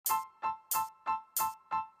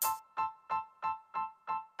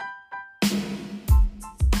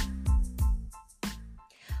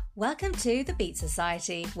Welcome to The Beat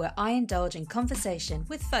Society, where I indulge in conversation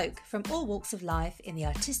with folk from all walks of life in the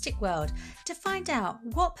artistic world to find out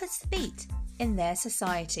what puts the beat in their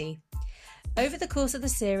society. Over the course of the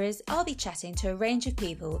series, I'll be chatting to a range of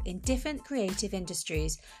people in different creative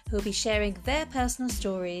industries who will be sharing their personal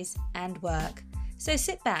stories and work. So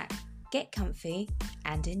sit back, get comfy,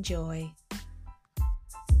 and enjoy.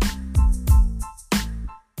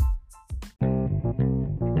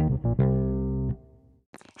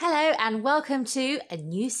 Hello and welcome to a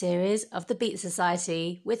new series of The Beat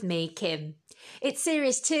Society with me, Kim. It's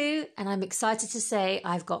series 2 and I'm excited to say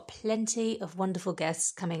I've got plenty of wonderful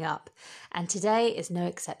guests coming up. And today is no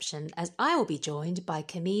exception as I will be joined by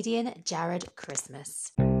comedian Jared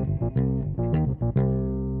Christmas.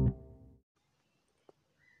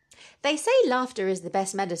 They say laughter is the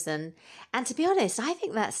best medicine, and to be honest, I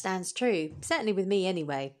think that stands true, certainly with me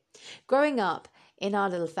anyway. Growing up in our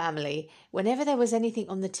little family, whenever there was anything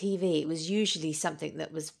on the TV, it was usually something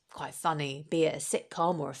that was quite funny, be it a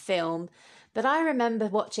sitcom or a film. But I remember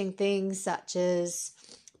watching things such as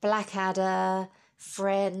Blackadder,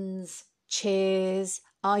 Friends, Cheers,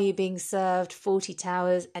 Are You Being Served, Fawlty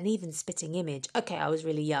Towers, and even Spitting Image. Okay, I was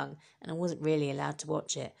really young and I wasn't really allowed to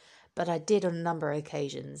watch it, but I did on a number of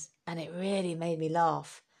occasions, and it really made me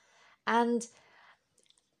laugh. And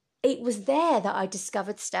it was there that I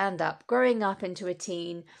discovered stand-up. Growing up into a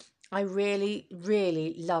teen, I really,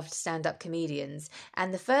 really loved stand-up comedians.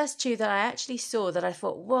 And the first two that I actually saw that I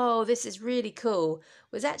thought, whoa, this is really cool,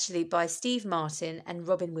 was actually by Steve Martin and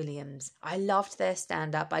Robin Williams. I loved their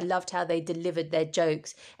stand-up. I loved how they delivered their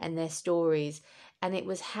jokes and their stories. And it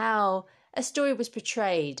was how a story was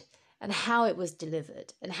portrayed and how it was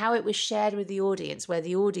delivered and how it was shared with the audience, where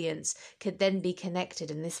the audience could then be connected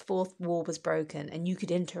and this fourth wall was broken and you could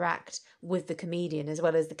interact with the comedian as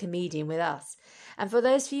well as the comedian with us. And for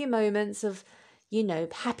those few moments of,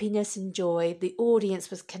 happiness and joy, the audience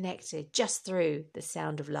was connected just through the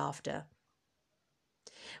sound of laughter.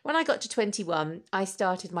 When I got to 21, I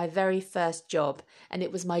started my very first job, and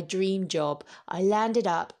it was my dream job. I landed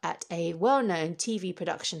up at a well-known TV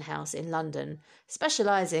production house in London,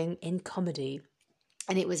 specialising in comedy.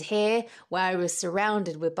 And it was here where I was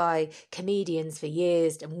surrounded by comedians for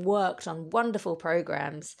years and worked on wonderful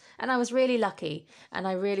programmes. And I was really lucky, and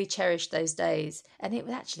I really cherished those days. And it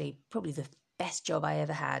was actually probably the best job I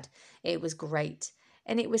ever had. It was great.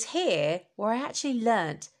 And it was here where I actually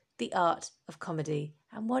learnt the art of comedy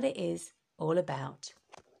and what it is all about.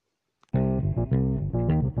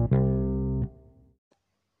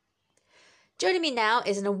 Joining me now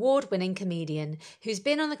is an award-winning comedian who's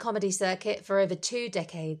been on the comedy circuit for over 2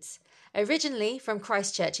 decades. Originally from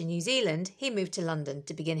Christchurch in New Zealand, he moved to London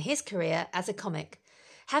to begin his career as a comic.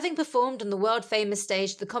 Having performed on the world-famous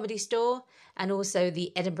stage The Comedy Store and also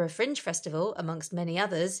the Edinburgh Fringe Festival, amongst many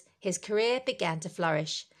others, his career began to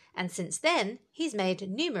flourish. And since then, he's made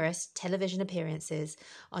numerous television appearances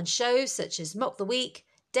on shows such as Mock the Week,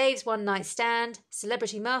 Dave's One Night Stand,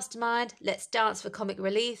 Celebrity Mastermind, Let's Dance for Comic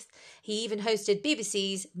Relief. He even hosted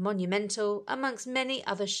BBC's Monumental, amongst many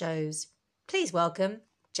other shows. Please welcome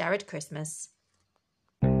Jared Christmas.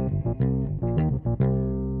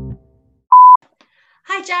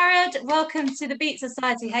 Hi Jared, welcome to the Beat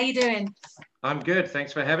Society. How you doing? I'm good,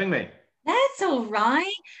 thanks for having me. That's all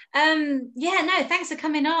right. Thanks for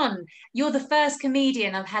coming on. You're the first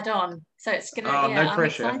comedian I've had on, so it's gonna. No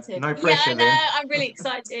pressure. I'm excited. No pressure. Yeah, I know. I'm really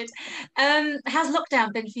excited. How's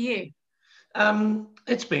lockdown been for you?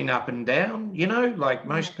 It's been up and down, like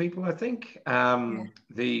most people, I think.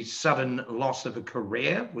 The sudden loss of a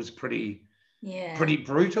career was pretty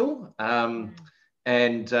brutal. But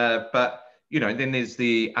then there's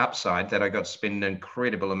the upside that I got to spend an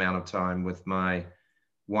incredible amount of time with my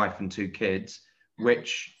wife and 2 kids,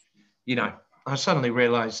 which, I suddenly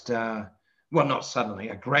realized, I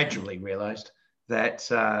gradually realized that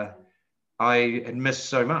I had missed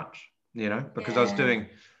so much, because I was doing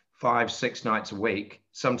 5-6 nights a week,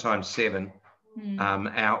 sometimes 7,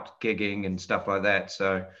 out gigging and stuff like that.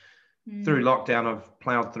 So through lockdown, I've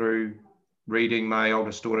plowed through reading my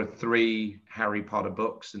oldest daughter 3 Harry Potter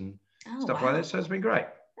books and stuff like that. So it's been great.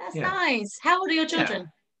 That's nice. How old are your children?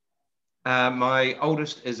 My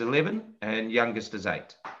oldest is 11 and youngest is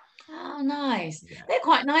 8. Oh, nice. Yeah. They're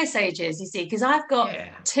quite nice ages, you see, because I've got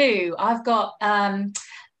 2. I've got a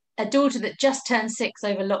daughter that just turned 6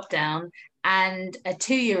 over lockdown and a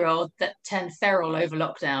 2-year-old that turned feral over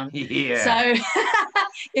lockdown. Yeah. So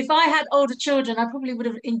if I had older children, I probably would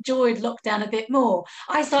have enjoyed lockdown a bit more.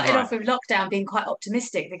 I started Right. off with lockdown being quite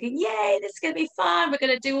optimistic, thinking, yay, this is going to be fun. We're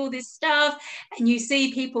going to do all this stuff. And you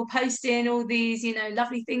see people posting all these, you know,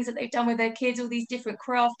 lovely things that they've done with their kids, all these different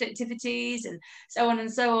craft activities and so on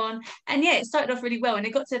and so on. And yeah, it started off really well. And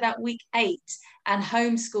it got to about week 8 and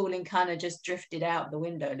homeschooling kind of just drifted out the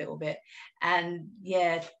window a little bit. And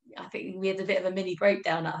yeah, I think we had a bit of a mini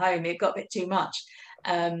breakdown at home. It got a bit too much.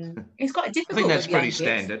 It's quite difficult. I think that's with young pretty kids.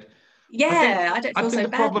 Standard. Yeah, I don't feel so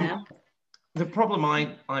bad now. The problem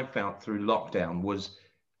I felt through lockdown was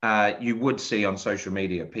you would see on social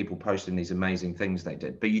media people posting these amazing things they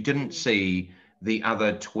did, but you didn't see the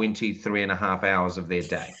other 23 and a half hours of their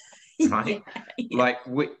day, right? Yeah. Like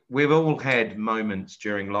we've all had moments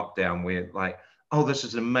during lockdown where like, oh, this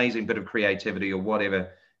is an amazing bit of creativity or whatever.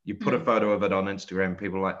 You put a photo of it on Instagram,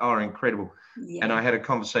 people are like, oh, incredible. Yeah. And I had a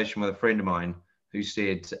conversation with a friend of mine who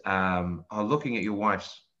said, oh, looking at your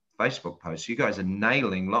wife's Facebook posts, you guys are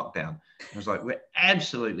nailing lockdown. I was like, we're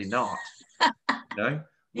absolutely not. You know,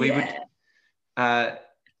 we would.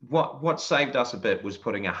 What saved us a bit was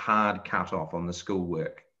putting a hard cutoff on the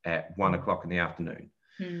schoolwork at 1 o'clock in the afternoon,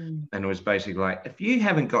 and it was basically like, if you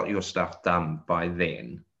haven't got your stuff done by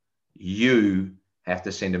then, you have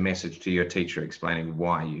to send a message to your teacher explaining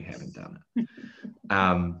why you haven't done it.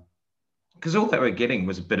 Because all they were getting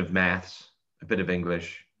was a bit of maths, a bit of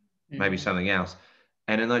English, maybe something else.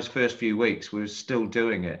 And in those first few weeks, we were still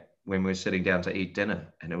doing it when we were sitting down to eat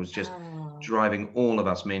dinner. And it was just driving all of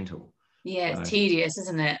us mental. Yeah, it's tedious,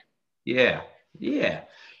 isn't it? Yeah, yeah.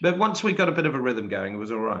 But once we got a bit of a rhythm going, it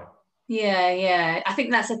was all right. Yeah. I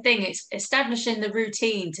think that's the thing. It's establishing the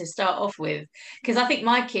routine to start off with. Because I think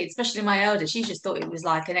my kids, especially my eldest, she just thought it was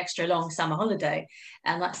like an extra long summer holiday.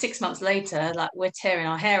 And like 6 months later, like we're tearing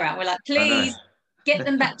our hair out. We're like, please get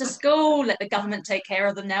them back to school. Let the government take care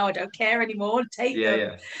of them now. I don't care anymore. Take them.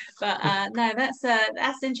 Yeah. But no,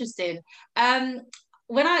 that's interesting.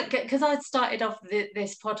 Because I started off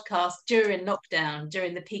this podcast during lockdown,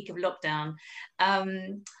 during the peak of lockdown,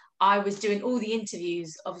 I was doing all the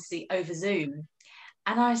interviews, obviously, over Zoom.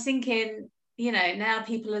 And I was thinking, you know, now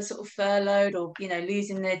people are sort of furloughed or, you know,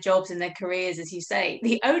 losing their jobs and their careers, as you say.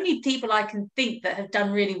 The only people I can think that have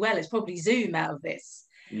done really well is probably Zoom out of this.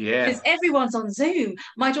 Yeah. Because everyone's on Zoom.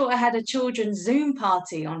 My daughter had a children's Zoom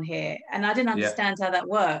party on here, and I didn't understand how that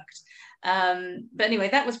worked. But anyway,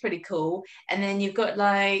 that was pretty cool. And then you've got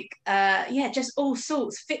like just all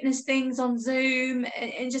sorts fitness things on Zoom,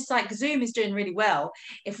 and just like Zoom is doing really well.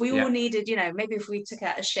 If we all needed, you know, maybe if we took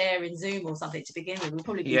out a share in Zoom or something to begin with, we'd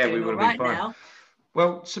probably be doing all right now.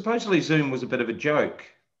 Well, supposedly Zoom was a bit of a joke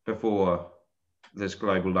before this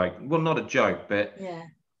global, not a joke, but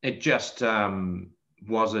it just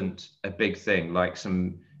wasn't a big thing. Like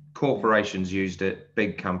some corporations used it,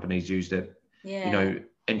 big companies used it, you know,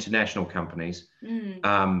 international companies,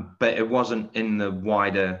 but it wasn't in the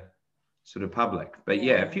wider sort of public. But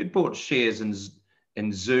if you'd bought shares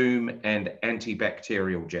in Zoom and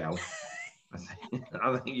antibacterial gel,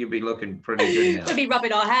 I think you'd be looking pretty good now. We'd be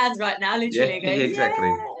rubbing our hands right now, literally. Going,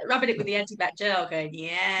 exactly. Rubbing it with the antibac gel, going,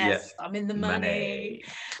 yes, I'm in the money.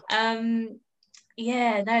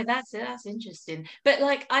 Yeah, no, that's interesting. But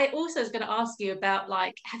like, I also was going to ask you about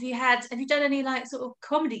like, have you done any like sort of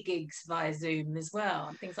comedy gigs via Zoom as well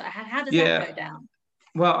and things like that? How does that go down?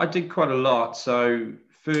 Well, I did quite a lot. So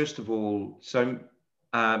first of all,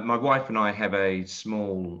 my wife and I have a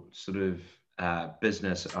small sort of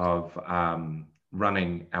business of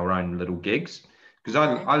running our own little gigs, because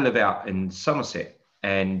I live out in Somerset,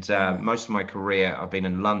 and most of my career I've been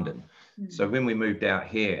in London. So when we moved out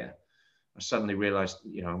here, I suddenly realized,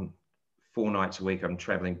 you know, 4 nights a week I'm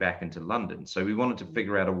traveling back into London. So we wanted to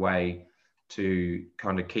figure out a way to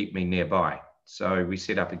kind of keep me nearby. So we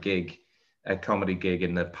set up a comedy gig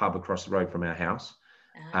in the pub across the road from our house.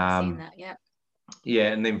 I've seen that, yeah.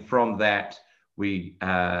 Yeah, and then from that, we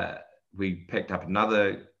picked up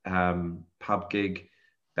another pub gig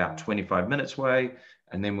about 25 minutes away,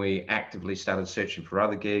 and then we actively started searching for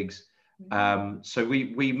other gigs. So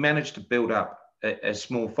we managed to build up a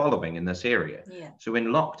small following in this area. So when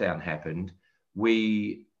lockdown happened,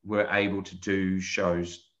 we were able to do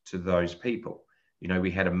shows to those people. You know, we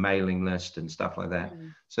had a mailing list and stuff like that.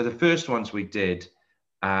 So the first ones we did,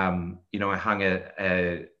 you know, I hung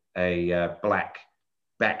a black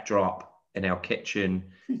backdrop in our kitchen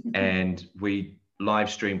and we live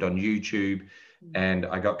streamed on YouTube, and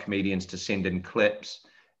I got comedians to send in clips.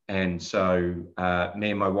 And so me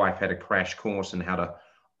and my wife had a crash course in how to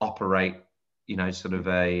operate, you know, sort of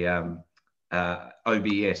a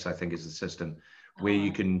OBS, I think is the system, where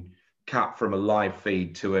you can cut from a live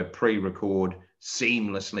feed to a pre-record,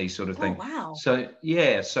 seamlessly sort of thing. Oh, wow. So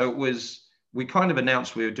yeah, so it was, we kind of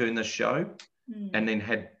announced we were doing this show, and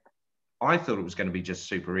then I thought it was going to be just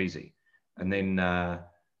super easy. And then a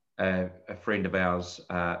friend of ours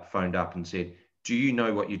phoned up and said, do you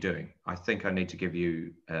know what you're doing? I think I need to give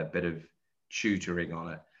you a bit of tutoring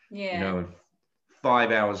on it. Yeah. You know, and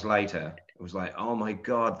 5 hours later, it was like, oh my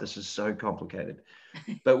God, this is so complicated.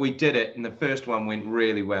 But we did it. And the first one went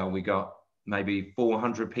really well. We got maybe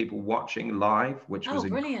 400 people watching live, which was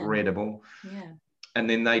incredible. Yeah. And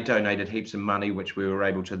then they donated heaps of money, which we were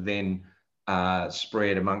able to then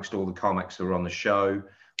spread amongst all the comics who were on the show,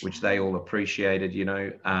 which they all appreciated, you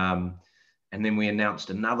know. And then we announced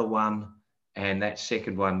another one. And that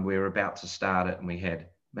second one, we were about to start it, and we had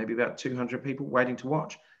maybe about 200 people waiting to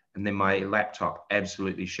watch. And then my laptop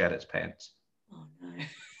absolutely shat its pants. Oh no!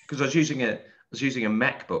 Because I was using a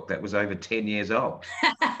MacBook that was over 10 years old.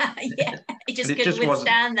 Yeah, it just couldn't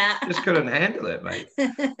withstand that. Just couldn't handle it, mate.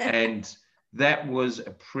 And that was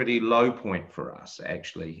a pretty low point for us,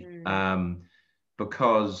 actually,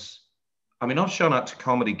 because I mean, I've shown up to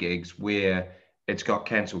comedy gigs where it's got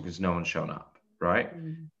cancelled because no one's shown up, right?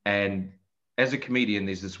 And as a comedian,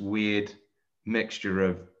 there's this weird mixture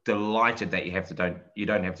of delighted that you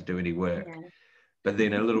don't have to do any work, but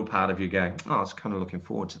then a little part of you going, oh, I was kind of looking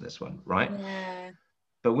forward to this one, right? Yeah.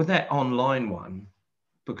 But with that online one,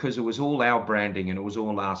 because it was all our branding and it was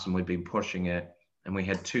all us, and we'd been pushing it, and we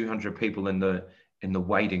had 200 people in the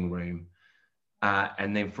waiting room,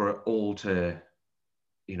 and then for it all to,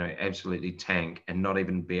 you know, absolutely tank and not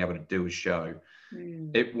even be able to do a show,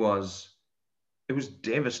 it was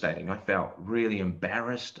devastating. I felt really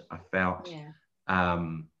embarrassed. I felt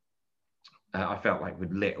like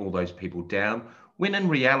we'd let all those people down, when in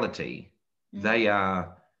reality, they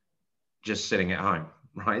are just sitting at home,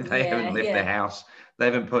 right? They haven't left the house. They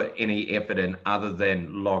haven't put any effort in other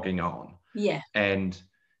than logging on. Yeah. And,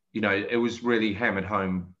 you know, it was really hammered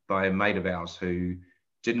home by a mate of ours who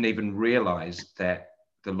didn't even realize that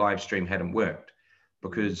the live stream hadn't worked,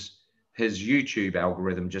 because his YouTube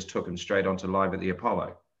algorithm just took him straight onto Live at the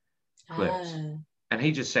Apollo clips. And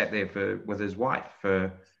he just sat there with his wife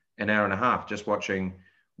for an hour and a half, just watching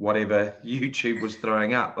whatever YouTube was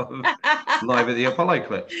throwing up of Live at the Apollo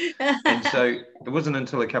clips. And so it wasn't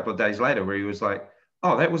until a couple of days later where he was like,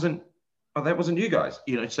 oh, that wasn't you guys,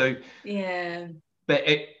 you know. So yeah. But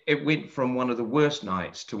it went from one of the worst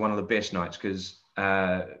nights to one of the best nights, because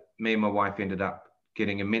me and my wife ended up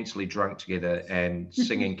getting immensely drunk together and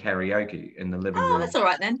singing karaoke in the living room. Oh, that's all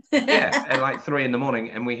right then. Yeah, at like 3 a.m,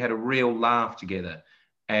 and we had a real laugh together.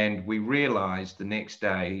 And we realized the next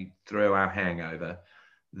day through our hangover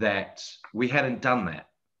that we hadn't done that.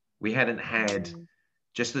 We hadn't had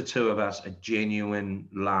just the two of us, a genuine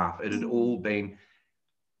laugh. It had all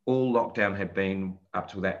lockdown had been up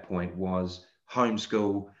to that point was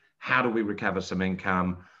homeschool. How do we recover some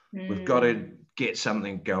income? We've got to get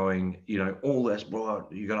something going, you know, all this, well,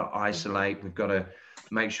 you got to isolate. We've got to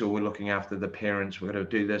make sure we're looking after the parents. We've got to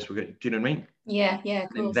do this. Do you know what I mean? Yeah, of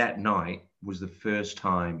course. And that night was the first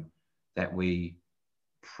time that we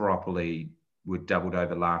properly were doubled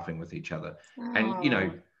over laughing with each other. And, you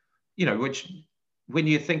know, which when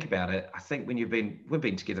you think about it, I think we've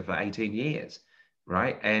been together for 18 years,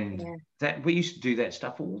 right? And that we used to do that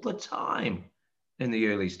stuff all the time in the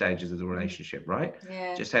early stages of the relationship, right?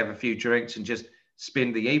 Yeah. Just have a few drinks and just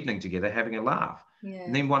spend the evening together having a laugh. Yeah.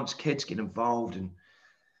 And then once kids get involved in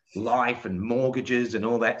life and mortgages and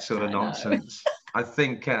all that sort of nonsense, I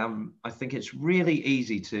think it's really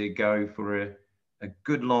easy to go for a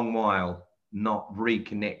good long while not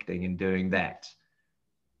reconnecting and doing that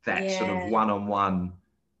sort of one-on-one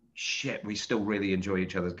shit. We still really enjoy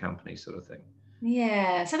each other's company sort of thing.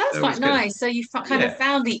 Yeah, so that's quite nice. So you kind of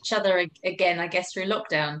found each other again, I guess, through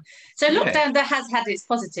lockdown. So lockdown that has had its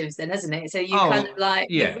positives then, hasn't it? So you kind of like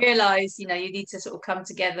you realise, you know, you need to sort of come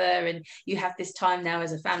together, and you have this time now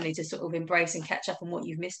as a family to sort of embrace and catch up on what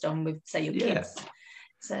you've missed on with, say, your kids.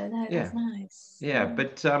 So no, that's nice. Yeah,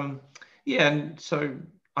 but and so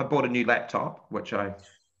I bought a new laptop, which I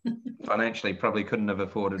financially probably couldn't have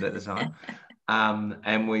afforded at the time,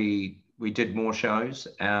 and we did more shows.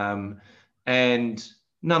 And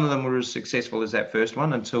none of them were as successful as that first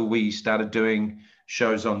one until we started doing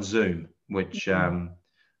shows on Zoom, which went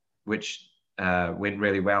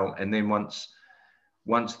really well. And then once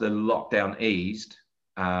the lockdown eased,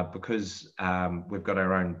 because we've got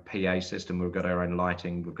our own PA system, we've got our own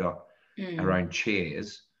lighting, we've got our own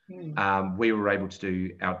chairs, we were able to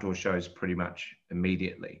do outdoor shows pretty much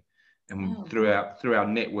immediately. And through our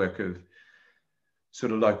network of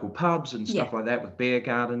sort of local pubs and stuff like that, with beer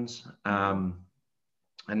gardens,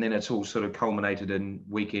 and then it's all sort of culminated in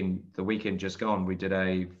the weekend just gone. We did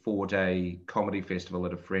a 4-day comedy festival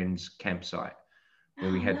at a friend's campsite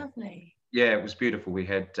where we had, lovely. Yeah, it was beautiful. We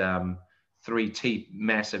had three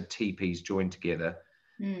massive teepees joined together,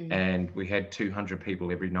 and we had 200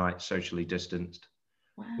 people every night, socially distanced,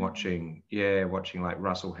 watching like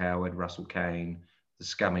Russell Howard, Russell Kane, the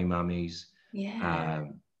Scummy Mummies,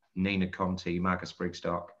 Nina Conti, Marcus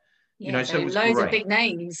Brigstock. So it was loads of big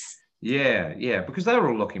names. Yeah, because they were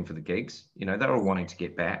all looking for the gigs. They were all wanting to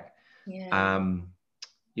get back. And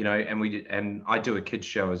I do a kids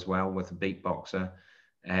show as well with a beatboxer,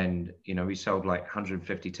 and we sold like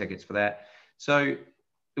 150 tickets for that. So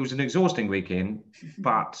it was an exhausting weekend,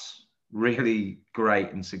 but really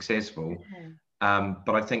great and successful.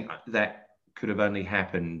 But I think that could have only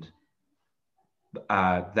happened.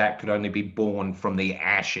 That could only be born from the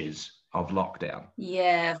ashes of lockdown.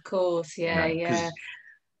 Yeah, of course. Yeah.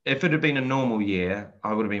 If it had been a normal year,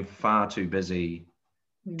 I would have been far too busy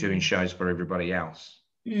doing shows for everybody else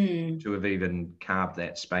to have even carved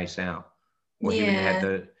that space out, or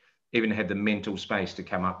even had the mental space to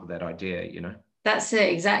come up with that idea. That's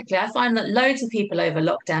it, exactly. I find that loads of people over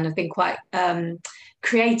lockdown have been quite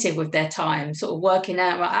creative with their time, sort of working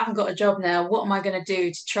out, right, I haven't got a job now, what am I going to do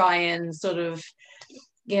to try and sort of,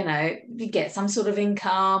 get some sort of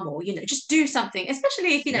income, or, just do something,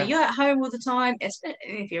 especially if, you're at home all the time, especially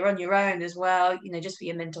if you're on your own as well, just for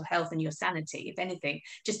your mental health and your sanity, if anything,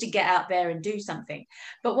 just to get out there and do something.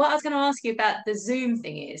 But what I was going to ask you about the Zoom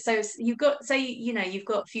thing is, so you've got, say, you've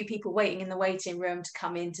got a few people waiting in the waiting room to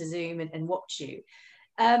come into Zoom and watch you.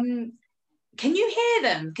 Can you hear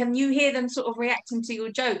them? Can you hear them sort of reacting to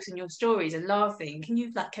your jokes and your stories and laughing? Can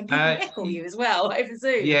people heckle you as well over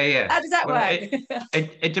Zoom? Yeah. How does that work?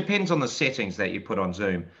 It depends on the settings that you put on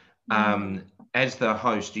Zoom. As the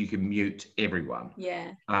host, you can mute everyone.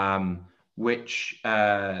 Yeah. Which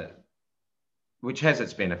has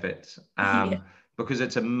its benefits. Because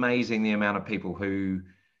it's amazing the amount of people who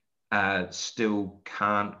still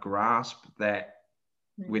can't grasp that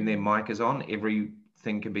when their mic is on,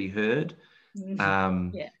 everything can be heard.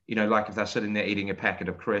 Like if they're sitting there eating a packet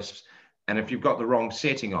of crisps, and if you've got the wrong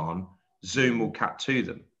setting on, Zoom will cut to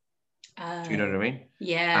them. Do you know what I mean?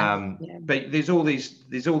 Yeah. But there's all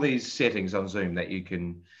these settings on Zoom that you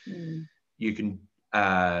can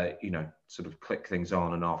sort of click things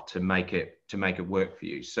on and off to make it work for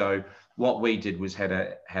you. So what we did was had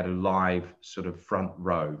a live sort of front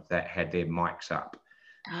row that had their mics up,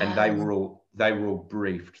 and they were all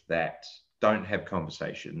briefed that don't have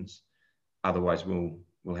conversations, otherwise we'll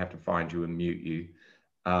have to find you and mute you,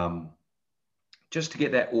 just to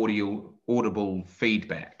get that audible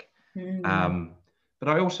feedback. But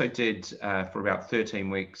I also did for about 13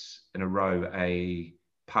 weeks in a row a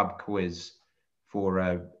pub quiz for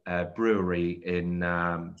a brewery in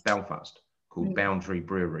Belfast called Boundary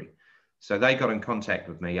Brewery. So they got in contact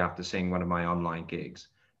with me after seeing one of my online gigs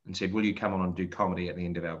and said, will you come on and do comedy at the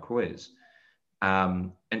end of our quiz?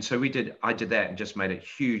 And so I did that and just made it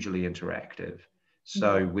hugely interactive.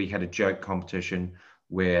 So we had a joke competition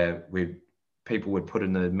where people would put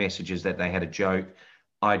in the messages that they had a joke.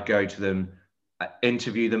 I'd go to them,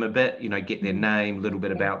 interview them a bit, get their name, a little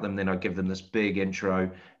bit about them. Then I'd give them this big intro,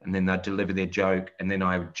 and then they'd deliver their joke. And then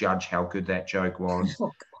I would judge how good that joke was.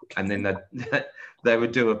 And then they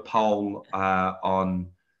would do a poll on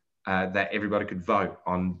that everybody could vote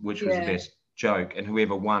on which was the best joke, and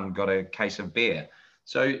whoever won got a case of beer.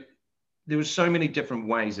 So there was so many different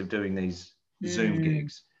ways of doing these Zoom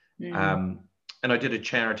gigs. And I did a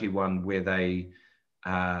charity one where they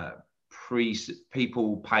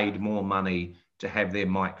people paid more money to have their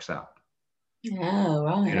mics up. Oh,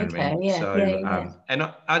 right. You know what I mean? Yeah. So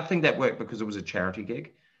and I think that worked because it was a charity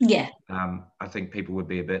gig. Yeah. I think people would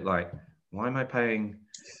be a bit like, why am I paying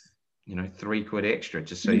 £3 extra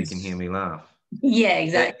just so you can hear me laugh? Yeah,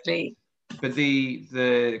 exactly. But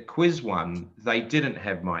the quiz one, they didn't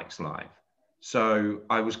have mics live. So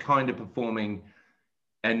I was kind of performing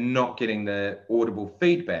and not getting the audible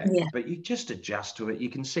feedback, but you just adjust to it. You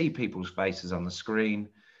can see people's faces on the screen,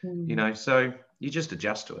 so you just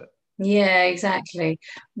adjust to it. Yeah, exactly.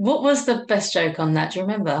 What was the best joke on that? Do you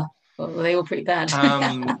remember? Or were they all pretty bad?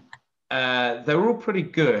 They were all pretty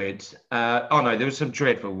good. No, there was some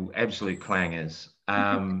dreadful, absolute clangers.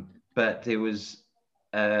 But there was,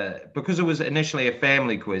 because it was initially a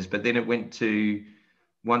family quiz, but then it went to,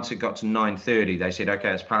 once it got to 9:30, they said,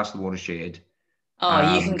 okay, it's past the watershed.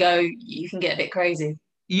 Oh, you can get a bit crazy.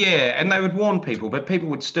 Yeah, and they would warn people, but people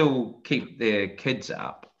would still keep their kids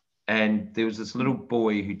up. And there was this little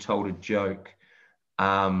boy who told a joke.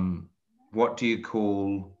 What do you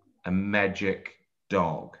call a magic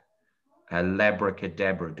dog? a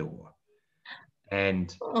Labracadabrador.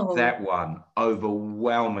 And that one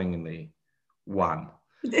overwhelmingly won.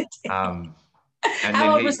 And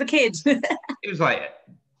how old was the kid? It was like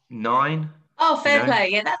 9. Oh, fair play.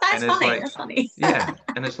 Yeah, that's funny. Like, that's funny. Yeah,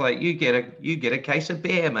 and it's like you get a case of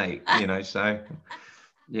beer, mate. So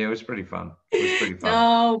yeah, it was pretty fun.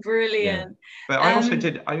 Oh, brilliant! Yeah. But I also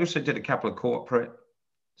did a couple of corporate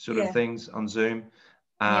sort of things on Zoom,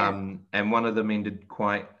 and one of them ended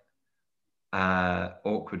quite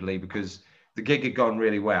awkwardly because the gig had gone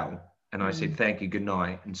really well, and I said thank you, good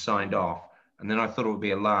night, and signed off. And then I thought it would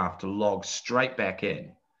be a laugh to log straight back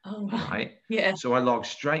in. Oh, right. Yeah. So I log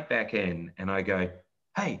straight back in, and I go,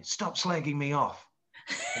 "Hey, stop slagging me off."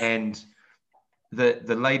 And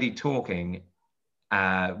the lady talking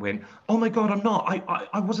went, "Oh my God, I'm not.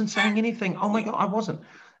 I wasn't saying anything. Oh my God, I wasn't."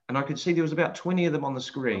 And I could see there was about 20 of them on the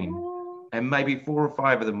screen, and maybe 4 or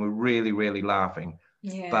 5 of them were really, really laughing.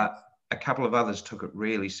 Yeah. But a couple of others took it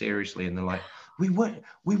really seriously, and they're like, we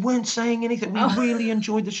weren't saying anything. We really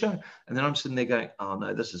enjoyed the show. And then I'm sitting there going, "Oh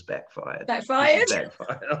no, this is backfired. Backfired? This is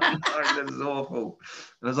backfired. Oh, no, this is awful."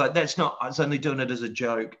 And I was like, I was only doing it as a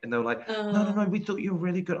joke. And they were like, no, we thought you were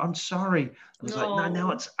really good. I'm sorry. I was like, no, now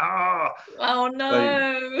it's Oh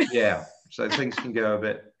no. So things can go a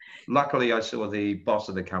bit. Luckily, I saw the boss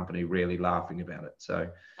of the company really laughing about it. So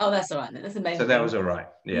that's all right. That's amazing. So that was all right.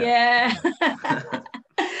 Yeah.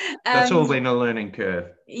 That's all been a learning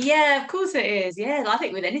curve. Yeah, of course it is. Yeah, I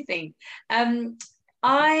think with anything.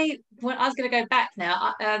 I was going to go back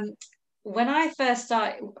now. When I first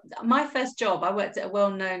started, my first job, I worked at a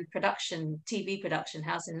well-known TV production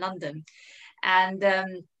house in London. And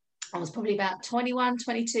I was probably about 21,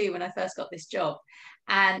 22 when I first got this job.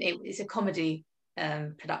 And it's a comedy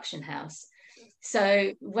production house.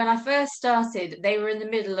 So when I first started, they were in the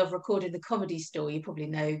middle of recording the Comedy Store. You probably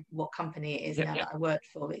know what company it is now that I worked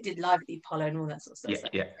for. It did Live at the Apollo and all that sort of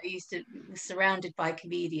stuff. So I used to be surrounded by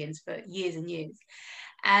comedians for years and years.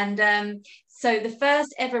 And so the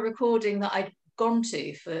first ever recording that I'd gone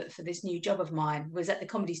to for this new job of mine was at the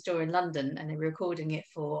Comedy Store in London, and they were recording it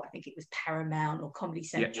for, I think it was Paramount or Comedy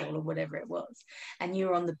Central or whatever it was, and you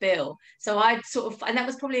were on the bill. So I'd and that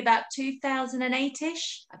was probably about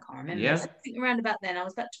 2008ish, I can't remember, something around about then. I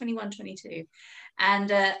was about 21, 22, and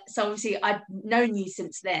so obviously I'd known you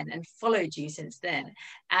since then and followed you since then,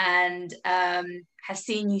 and have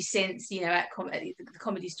seen you since, at the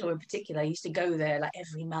Comedy Store in particular. I used to go there like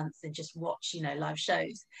every month and just watch live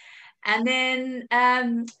shows. And then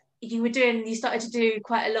you started to do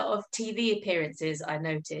quite a lot of TV appearances, I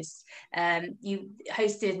noticed. You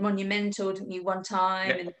hosted Monumental, didn't you, one time?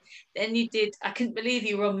 And then you did, I couldn't believe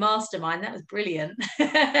you were on Mastermind. That was brilliant.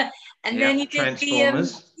 And then you did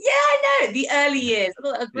Transformers. I know, the early years. I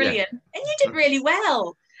thought that was brilliant. And you did really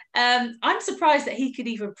well. I'm surprised that he could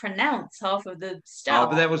even pronounce half of the stuff. Oh,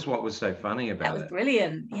 but that was what was so funny about it. That was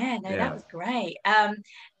brilliant. Yeah, no, that was great.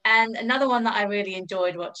 And another one that I really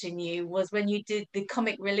enjoyed watching you was when you did the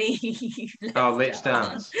comic relief. Let's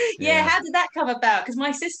Dance. Yeah, how did that come about? Because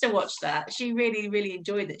my sister watched that. She really, really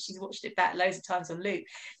enjoyed it. She's watched it back loads of times on loop.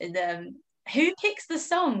 And who picks the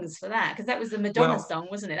songs for that? Because that was the Madonna song,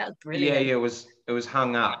 wasn't it? That was brilliant. Yeah, it was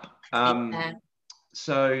Hung Up.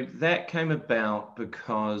 So that came about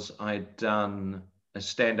because I'd done a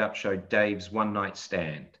stand-up show, Dave's One Night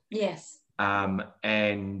Stand. Yes.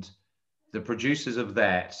 And the producers of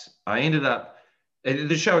that, I ended up,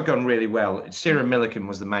 the show had gone really well. Sarah Millican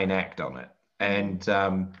was the main act on it. And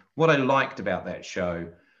what I liked about that show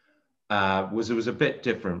was it was a bit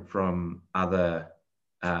different from other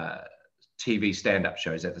TV stand-up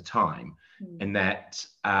shows at the time, in that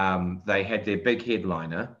they had their big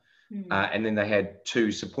headliner, and then they had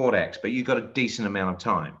 2 support acts, but you got a decent amount of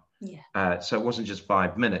time. So it wasn't just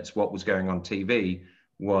 5 minutes. What was going on TV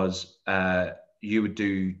was you would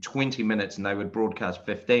do 20 minutes and they would broadcast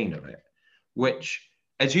 15 of it, which,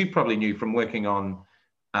 as you probably knew from working on,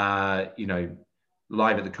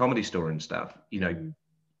 Live at the Comedy Store and stuff,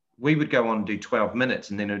 we would go on and do 12 minutes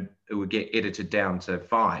and then it would get edited down to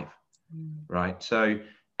 5, right? So,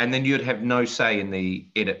 and then you'd have no say in the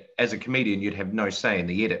edit. As a comedian, you'd have no say in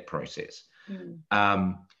the edit process.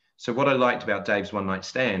 So what I liked about Dave's One Night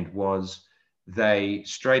Stand was they,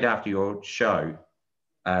 straight after your show,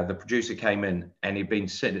 the producer came in and he'd been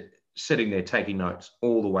sitting there taking notes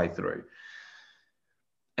all the way through.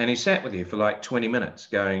 And he sat with you for like 20 minutes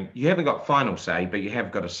going, you haven't got final say, but you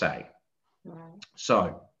have got a say.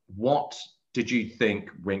 So what did you think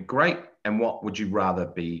went great and what would you rather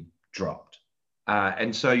be dropped?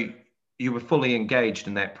 And so you were fully engaged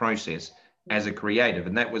in that process as a creative,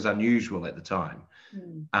 and that was unusual at the time.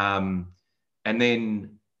 And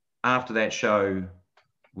then after that show,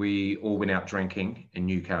 we all went out drinking in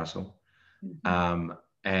Newcastle. Mm-hmm.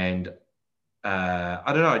 And I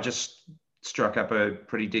don't know, I just struck up a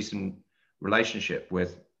pretty decent relationship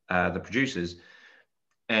with the producers.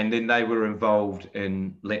 And then they were involved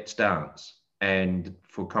in Let's Dance and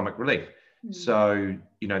for Comic Relief. Mm. So,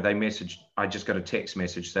 you know, they messaged, I just got a text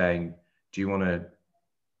message saying, do you want to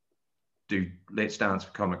do Let's Dance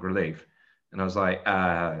for Comic Relief? And I was like,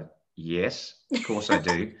 yes, of course I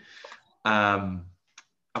do.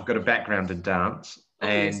 I've got a background in dance.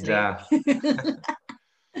 Obviously.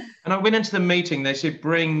 And I went into the meeting, they said,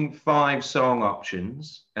 bring 5 song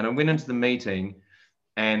options. And I went into the meeting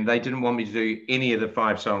and they didn't want me to do any of the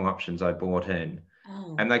 5 song options I brought in.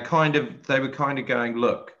 Oh. And they were kind of going,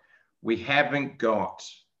 look, we haven't got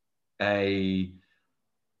a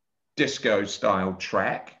disco style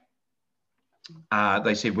track.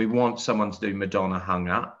 They said, we want someone to do Madonna Hung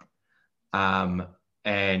Up.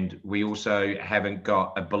 And we also haven't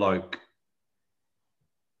got a bloke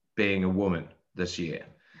being a woman this year.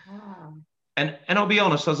 Oh. And I'll be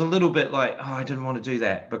honest, I was a little bit like, oh, I didn't want to do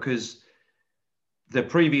that, because the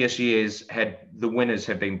previous years the winners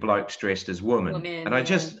have been blokes dressed as women. And I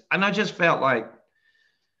just felt like,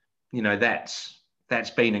 you know, that's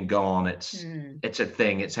been and gone. It's a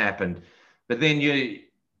thing, it's happened. But then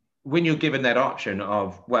when you're given that option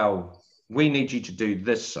of, well, we need you to do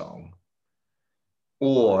this song,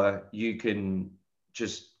 or you can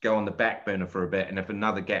just go on the back burner for a bit, and if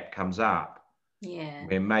another gap comes up,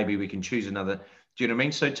 where maybe we can choose another. Do you know what I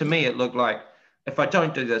mean? So to me, it looked like, if I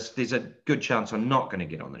don't do this, there's a good chance I'm not going to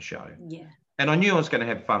get on the show. Yeah. And I knew I was going to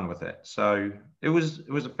have fun with it. So it was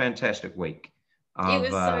a fantastic week. It was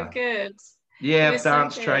so good. Yeah,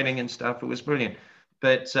 dance training and stuff. It was brilliant.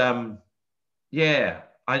 But yeah,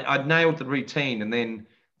 I nailed the routine. And then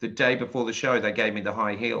the day before the show, they gave me the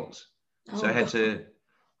high heels. So I had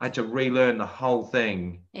to relearn the whole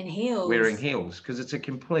thing in heels, wearing heels, because it's a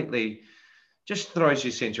completely, just throws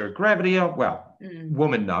your center of gravity up. Well,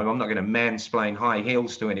 woman, no, I'm not going to mansplain high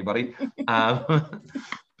heels to anybody.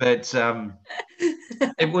 But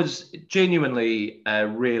it was genuinely a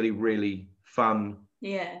really, really fun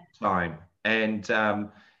time. And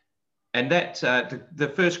that the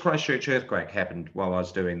first Christchurch earthquake happened while I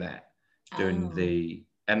was doing that,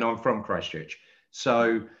 and I'm from Christchurch.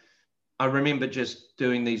 So I remember just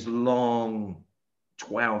doing these long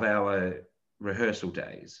 12-hour rehearsal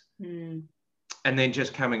days. And then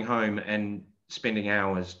just coming home and spending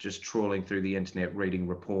hours just trawling through the internet, reading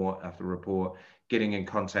report after report, getting in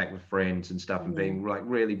contact with friends and stuff, and being like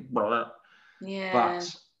really blah. Yeah.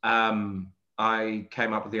 But I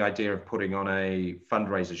came up with the idea of putting on a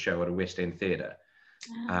fundraiser show at a West End theatre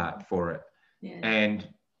for it. Yeah. And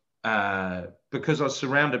because I was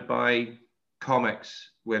surrounded by comics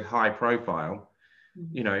with high profile,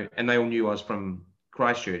 you know, and they all knew I was from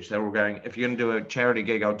Christchurch, they were all going, if you're going to do a charity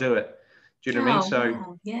gig, I'll do it. Do you know what I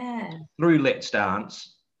mean? So through Let's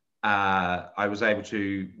Dance, I was able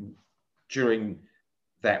to, during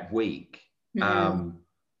that week,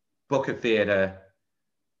 book a theatre,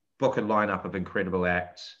 book a lineup of incredible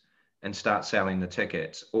acts, and start selling the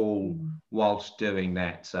tickets, all whilst doing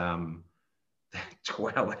that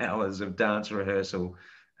 12 hours of dance rehearsal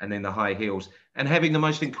and then the high heels, and having the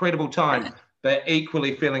most incredible time, but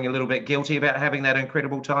equally feeling a little bit guilty about having that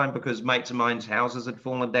incredible time because mates of mine's houses had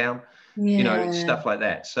fallen down. You know, stuff like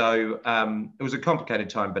that. So it was a complicated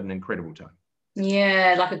time, but an incredible time.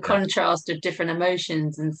 Yeah, like a contrast of different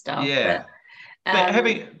emotions and stuff. Yeah. But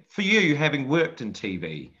having worked in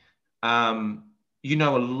TV, you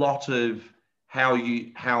know, a lot of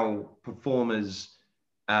how performers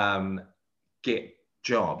get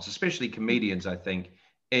jobs, especially comedians, I think,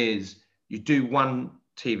 is you do one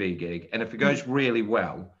TV gig, and if it goes really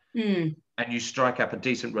well, and you strike up a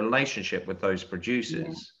decent relationship with those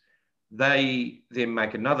producers, they then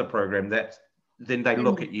make another program that then they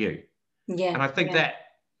look at you. Yeah. And I think that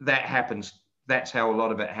happens. That's how a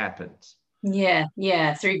lot of it happens. Yeah,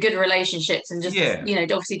 through good relationships and just, you know,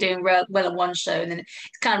 obviously doing well on one show, and then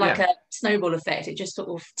it's kind of like a snowball effect. It just sort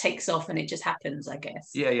of takes off and it just happens, I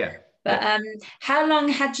guess. Yeah. But how long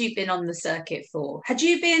had you been on the circuit for? Had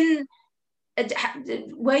you been,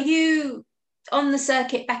 were you on the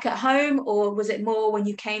circuit back at home, or was it more when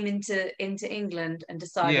you came into England and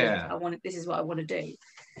decided this is what I want to do?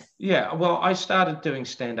 Yeah, well, I started doing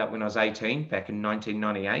stand-up when I was 18, back in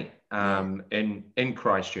 1998, in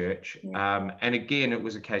Christchurch. And again, it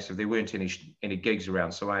was a case of there weren't any gigs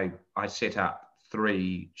around, so I set up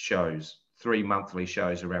 3 monthly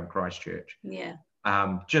shows around Christchurch. Yeah.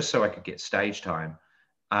 Just so I could get stage time.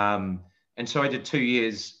 And so I did 2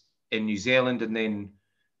 years in New Zealand, and then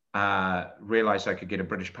realized I could get a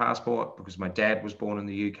British passport because my dad was born in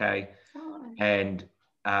the UK. Oh. And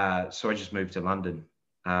so I just moved to London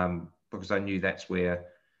because I knew that's where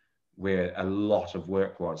a lot of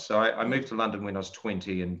work was. So I moved to London when I was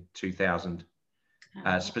 20 in 2000,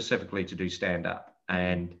 specifically to do stand-up.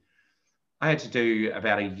 And I had to do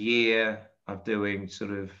about a year of doing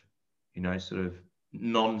sort of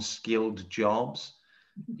non-skilled jobs,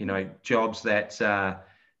 jobs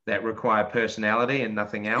that require personality and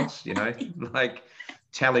nothing else, like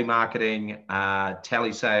telemarketing,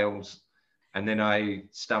 telesales. And then I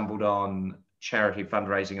stumbled on charity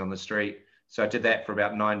fundraising on the street. So I did that for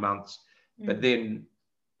about 9 months, but then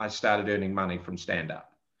I started earning money from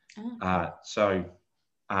stand-up.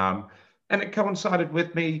 And it coincided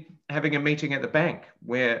with me having a meeting at the bank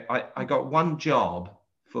where I got one job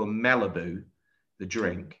for Malibu, the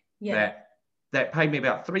drink, that paid me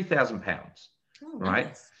about £3,000, right?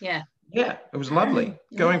 Nice. Yeah. Yeah, it was lovely.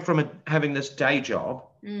 Going from having this day job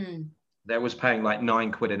that was paying like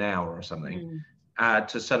 £9 an hour or something,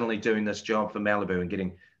 to suddenly doing this job for Malibu and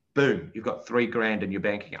getting, boom, you've got £3,000 in your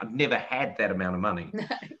bank account. I've never had that amount of money.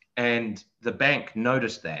 And the bank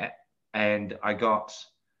noticed that, and I got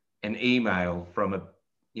an email from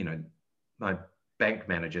my bank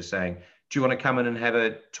manager saying, do you want to come in and have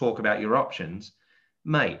a talk about your options?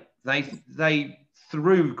 Mate, they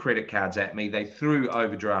threw credit cards at me. They threw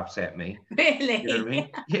overdrafts at me. Really? You know what I mean?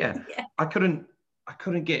 Yeah. I couldn't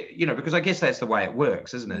get, because I guess that's the way it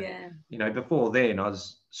works, isn't it? Yeah. Before then I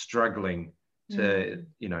was struggling to,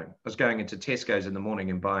 I was going into Tesco's in the morning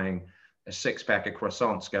and buying a 6-pack of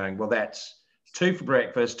croissants going, well, that's 2 for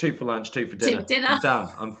breakfast, 2 for lunch, 2 for dinner. I'm done.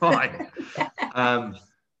 I'm fine.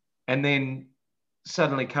 And then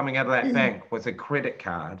suddenly coming out of that bank with a credit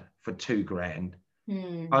card for £2,000,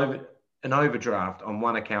 over an overdraft on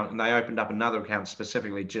one account, and they opened up another account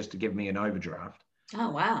specifically just to give me an overdraft.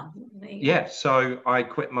 Oh, wow. Yeah. So I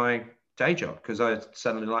quit my day job because I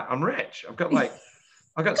suddenly I'm rich. I've got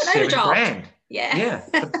 £7,000. Yeah.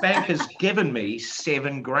 The bank has given me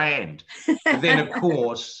 £7,000. But then, of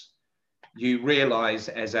course, you realize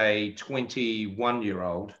as a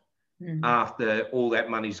 21-year-old, after all that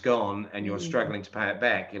money's gone and you're struggling to pay it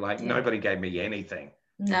back, you're like, nobody gave me anything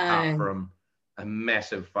apart from a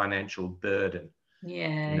massive financial burden.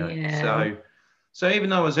 So even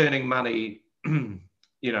though I was earning money, starting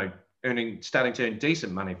to earn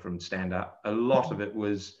decent money from stand-up, a lot of it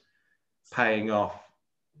was paying off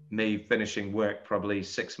me finishing work probably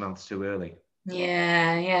 6 months too early.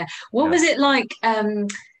 What was it like?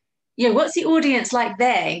 What's the audience like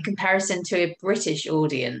there in comparison to a British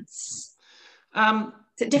audience?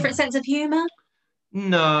 Is it a different sense of humour?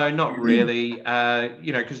 No, not really.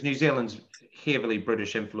 Because New Zealand's heavily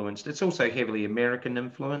British influenced. It's also heavily American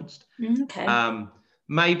influenced. Okay.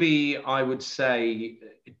 Maybe I would say,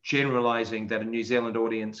 generalizing, that a New Zealand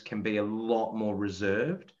audience can be a lot more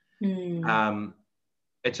reserved.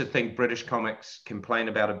 It's a thing British comics complain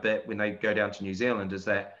about a bit when they go down to New Zealand, is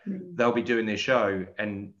that they'll be doing their show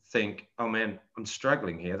and think, oh man, I'm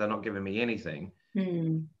struggling here. They're not giving me anything.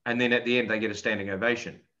 And then at the end, they get a standing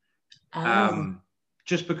ovation.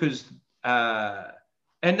 Just because, and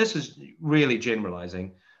this is really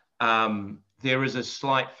generalizing, there is a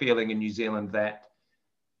slight feeling in New Zealand that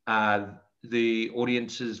the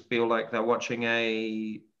audiences feel like they're watching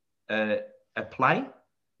a play.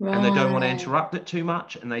 Right. And they don't want to interrupt it too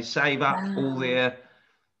much, and they save up all their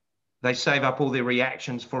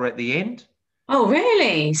reactions for at the end. Oh,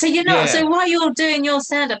 really? So you're not. So while you're doing your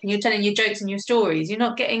stand-up and you're telling your jokes and your stories, you're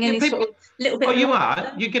not getting any sort of little bit. Oh, you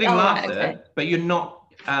are. You're getting laughter, but you're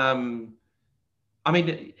not. I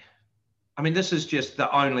mean, this is just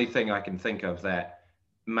the only thing I can think of that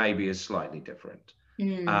maybe is slightly different.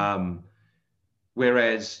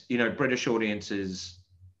 Whereas British audiences,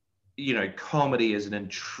 comedy is an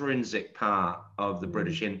intrinsic part of the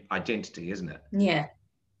British identity, isn't it? Yeah.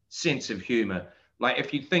 Sense of humor. Like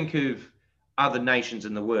if you think of other nations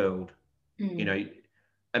in the world,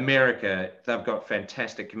 America, they've got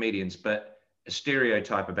fantastic comedians, but a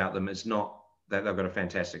stereotype about them is not that they've got a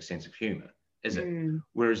fantastic sense of humor, is it?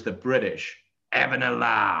 Whereas the British, having a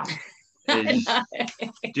laugh. Is, do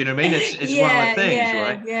you know what I mean? It's one of the things,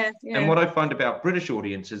 right? Yeah. And what I find about British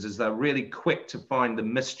audiences is they're really quick to find the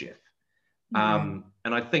mischief. And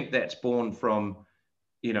I think that's born from,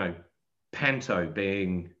 panto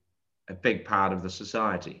being a big part of the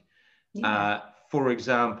society. For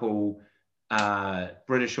example,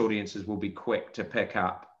 British audiences will be quick to pick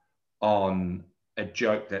up on a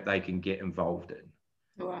joke that they can get involved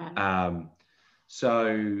in. Right.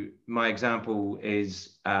 So my example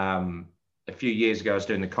is a few years ago, I was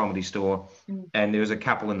doing the Comedy Store, and there was a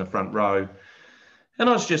couple in the front row, And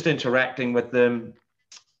I was just interacting with them.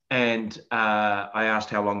 And I asked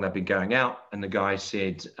how long they'd been going out. And the guy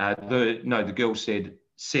said, the girl said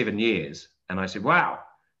 7 years. And I said, wow.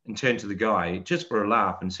 And turned to the guy just for a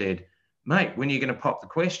laugh and said, mate, when are you going to pop the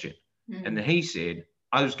question? And then he said,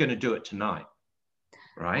 I was going to do it tonight.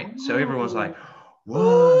 Right. So everyone's like,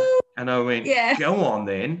 what? And I went, go on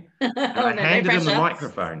then. And I handed him the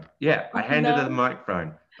microphone. Yeah, I handed him the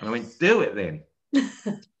microphone. And I went, do it then.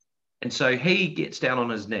 And so he gets down on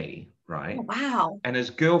his knee, right? Oh, wow. And his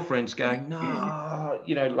girlfriend's going, no,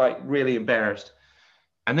 like really embarrassed.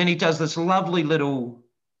 And then he does this lovely little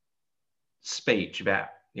speech about,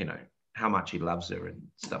 how much he loves her and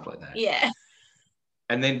stuff like that. Yeah.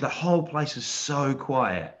 And then the whole place is so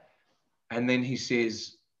quiet. And then he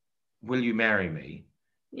says, will you marry me?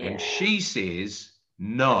 Yeah. And she says,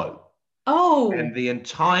 no. Oh. And the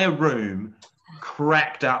entire room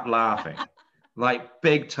cracked up laughing, like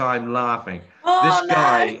big time laughing.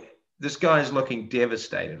 Oh, this guy is looking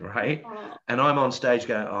devastated, right? Oh. And I'm on stage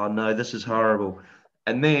going, oh no, this is horrible.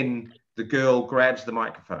 And then the girl grabs the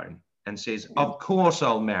microphone and says, of course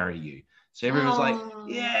I'll marry you. So everyone's like,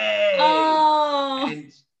 yay. Oh.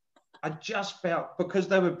 And I just felt, because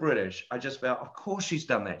they were British, I just felt, of course she's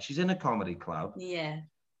done that. She's in a comedy club. Yeah.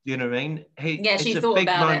 You know what I mean? It's a big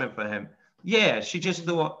moment for him. Yeah, she just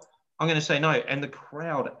thought, I'm going to say no. And the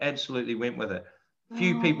crowd absolutely went with it.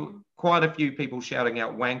 Quite a few people shouting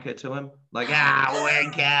out wanker to him, like,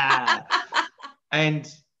 wanker.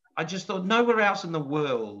 And I just thought, nowhere else in the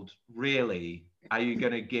world, really, are you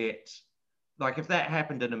going to get, like, if that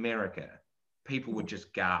happened in America, people would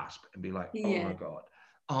just gasp and be like,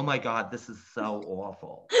 oh my God, this is so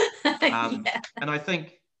awful. And I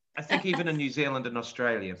think even in New Zealand and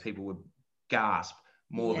Australia, people would gasp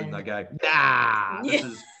more than they go, this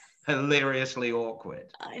is hilariously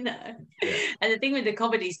awkward. I know. Yeah. And the thing with the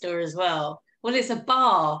Comedy Store as well, it's a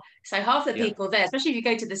bar. So half the people there, especially if you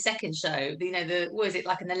go to the second show, what is it,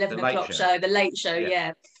 like an 11 o'clock show, the late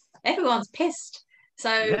show, everyone's pissed. So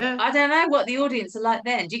I don't know what the audience are like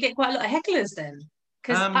then. Do you get quite a lot of hecklers then?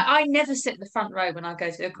 Because I never sit in the front row when I go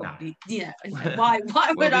to a comedy. No. Why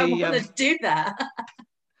would I want to do that?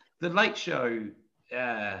 The late show,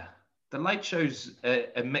 the late show's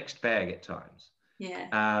a mixed bag at times.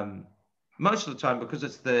 Yeah. Most of the time, because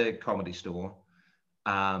it's the Comedy Store,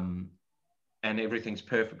 and everything's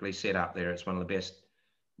perfectly set up there. It's one of the best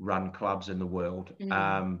run clubs in the world.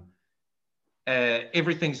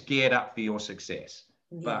 Everything's geared up for your success.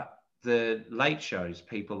 Yeah. But the late shows,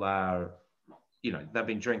 people are, they've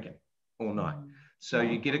been drinking all night. So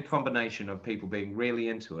you get a combination of people being really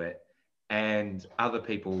into it and other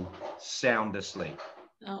people sound asleep.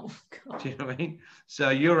 Oh, God. Do you know what I mean? So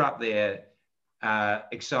you're up there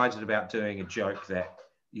excited about doing a joke that,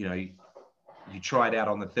 you tried out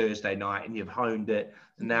on the Thursday night and you've honed it.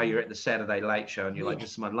 And now you're at the Saturday late show and you're like,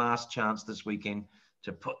 this is my last chance this weekend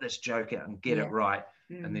to put this joke out and get it right.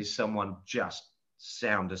 And there's someone just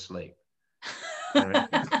sound asleep.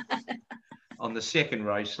 On the second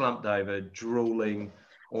row, slumped over, drooling,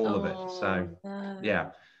 all of it. So,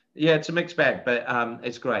 yeah, it's a mixed bag, but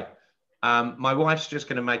it's great. My wife's just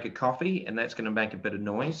going to make a coffee, and that's going to make a bit of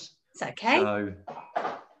noise. It's okay. So,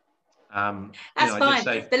 that's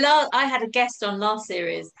fine. I had a guest on last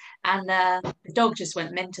series, and the dog just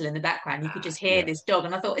went mental in the background. You could just hear this dog,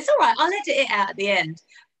 and I thought, it's all right, I'll edit it out at the end.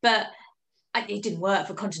 But it didn't work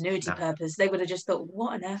for continuity purpose. They would have just thought,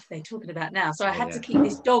 what on earth are they talking about now? So I had to keep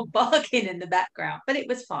this dog barking in the background, but it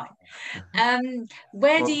was fine. I've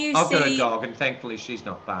got a dog, and thankfully she's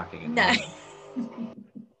not barking. No.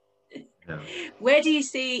 Where do you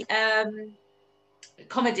see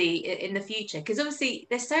comedy in the future? Because obviously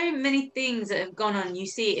there's so many things that have gone on. You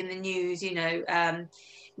see it in the news,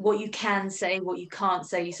 what you can say, what you can't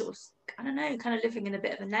say. You sort of, I don't know, kind of living in a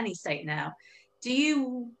bit of a nanny state now. Do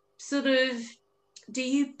you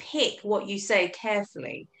pick what you say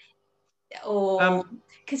carefully, or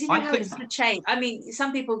because how it's going to change? I mean,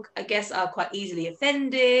 some people, I guess, are quite easily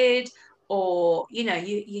offended, or you're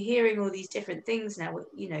hearing all these different things now.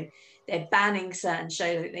 They're banning certain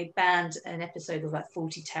shows. They banned an episode of like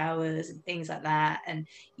Fawlty Towers and things like that, and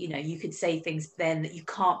you could say things then that you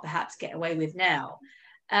can't perhaps get away with now.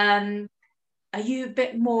 Are you a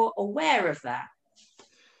bit more aware of that?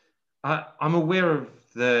 I'm aware of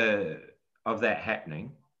that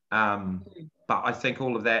happening, but I think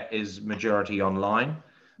all of that is majority online.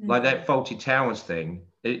 Like that Fawlty Towers thing,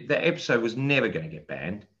 that episode was never going to get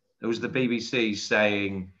banned. It was the BBC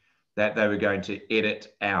saying that they were going to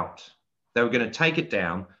edit out. They were going to take it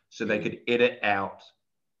down so they could edit out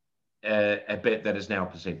a bit that is now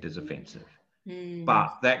perceived as offensive.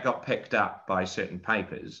 But that got picked up by certain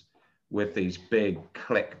papers with these big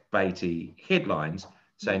clickbaity headlines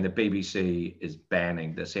saying the BBC is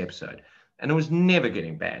banning this episode. And it was never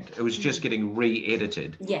getting banned. It was just getting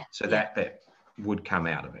re-edited so that bit would come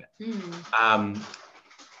out of it.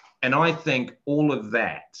 And I think all of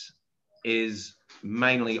that is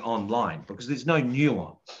mainly online because there's no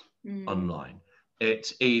nuance online.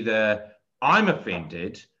 It's either I'm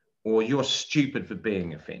offended or you're stupid for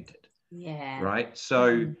being offended. Yeah. Right?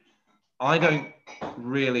 So I don't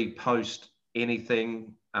really post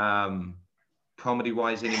anything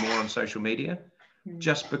comedy-wise anymore on social media,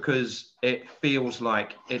 just because it feels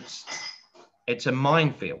like it's a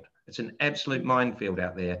minefield. It's an absolute minefield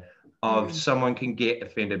out there of someone can get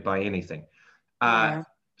offended by anything.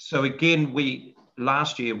 So again,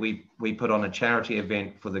 last year we put on a charity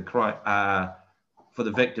event for the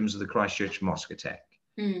victims of the Christchurch mosque attack.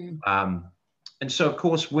 And so of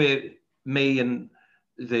course me and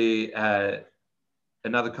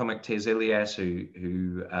another comic, Tez Elias,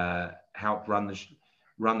 who helped run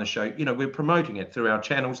the show. You know, we're promoting it through our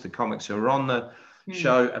channels. The comics who are on the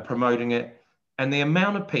show are promoting it, and the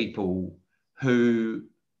amount of people who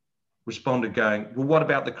responded going, well, what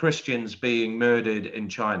about the Christians being murdered in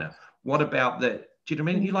China? What about the? Do you know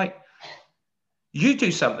what I mean? You're like, you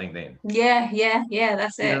do something then. Yeah,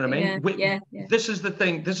 that's it. You know what I mean? Yeah. This is the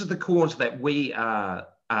thing. This is the cause that we are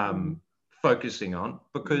focusing on,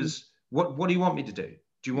 because what do you want me to do?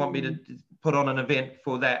 Do you want me to put on an event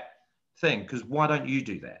for that thing? Because why don't you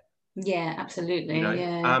do that? Yeah, absolutely. You know?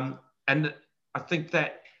 Yeah. And I think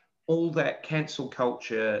that all that cancel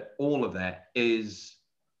culture, all of that is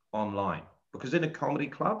online, because in a comedy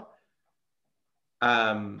club,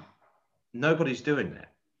 nobody's doing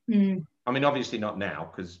that. I mean, obviously not now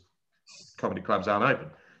because comedy clubs aren't open,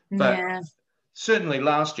 but certainly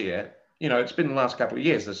last year, you know, it's been the last couple of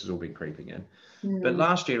years this has all been creeping in, but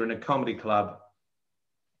last year in a comedy club,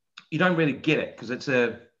 you don't really get it, because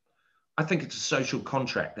I think it's a social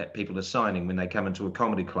contract that people are signing when they come into a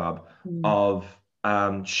comedy club of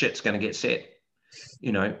shit's going to get said,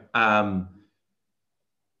 you know.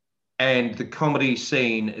 And the comedy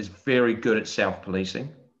scene is very good at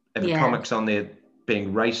self-policing. If a comic's on there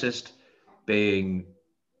being racist, being,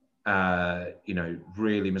 you know,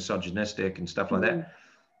 really misogynistic and stuff like that,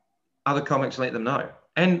 other comics let them know.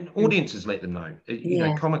 And audiences let them know. You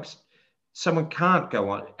know, comics, someone can't go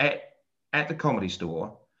on at the Comedy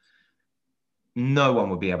Store. No one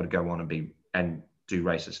will be able to go on and do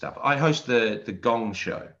racist stuff. I host the Gong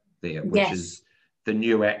Show there, which is the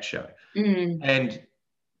new act show. And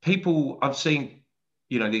people, I've seen,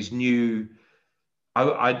 you know, these new,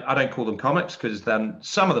 I don't call them comics, because then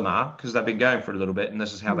some of them are, because they've been going for a little bit and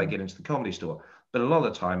this is how they get into the Comedy Store. But a lot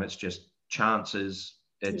of the time it's just chances,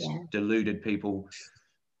 it's deluded people,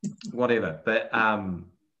 whatever. But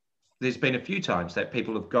there's been a few times that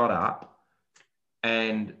people have got up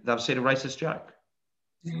and they've said a racist joke,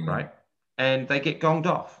 right? And they get gonged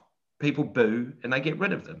off. People boo and they get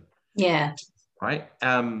rid of them. Yeah. Right?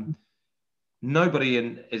 Nobody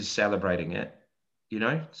is celebrating it, you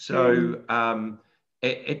know? So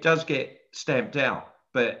it does get stamped out.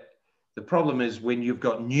 But the problem is when you've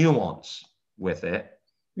got nuance with it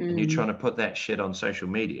and you're trying to put that shit on social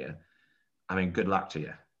media, I mean, good luck to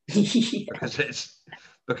you. Because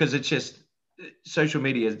it's just, social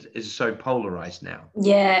media is so polarized now.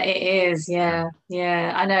 Yeah, it is. Yeah.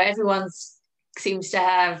 I know everyone seems to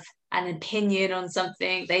have an opinion on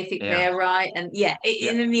something. They think they're right, and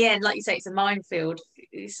in the end, like you say, it's a minefield.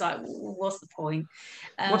 It's like, what's the point?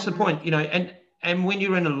 What's the point? You know, and when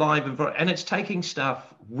you're in a live environment, and it's taking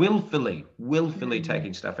stuff willfully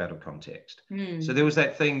taking stuff out of context. So there was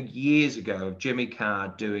that thing years ago of Jimmy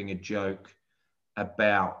Carr doing a joke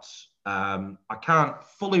about, I can't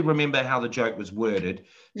fully remember how the joke was worded,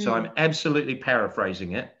 so I'm absolutely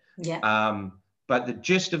paraphrasing it. But the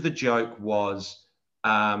gist of the joke was,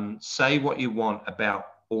 say what you want about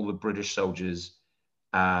all the British soldiers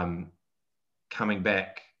coming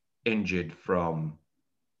back injured from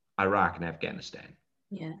Iraq and Afghanistan.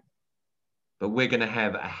 But we're going to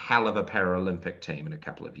have a hell of a Paralympic team in a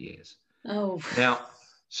couple of years. Now,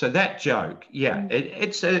 so that joke,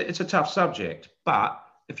 it's a tough subject, but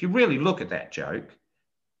if you really look at that joke,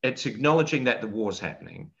 it's acknowledging that the war's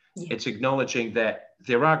happening. It's acknowledging that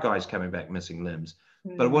there are guys coming back missing limbs.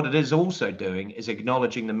 But what it is also doing is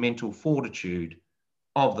acknowledging the mental fortitude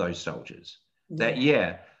of those soldiers. That,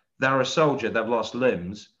 they're a soldier, they've lost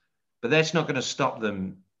limbs, but that's not going to stop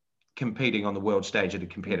them competing on the world stage at a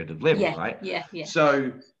competitive level, right?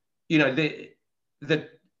 So, you know,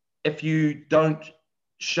 if you don't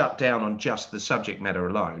shut down on just the subject matter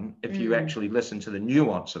alone, if you actually listen to the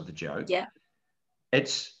nuance of the joke,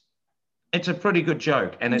 It's a pretty good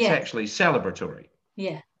joke, and it's actually celebratory.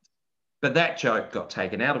 Yeah. But that joke got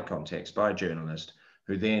taken out of context by a journalist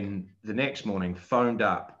who then the next morning phoned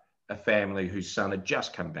up a family whose son had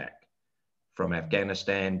just come back from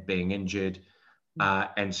Afghanistan being injured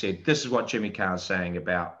and said, this is what Jimmy Carr's saying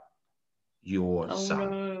about your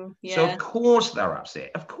son. No. Yeah. So of course they're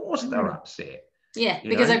upset. Of course they're upset. Yeah,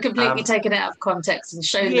 because they've completely taken it out of context and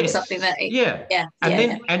shown them something that...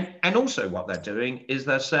 And also what they're doing is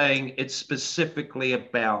they're saying it's specifically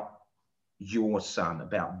about your son,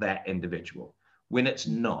 about that individual, when it's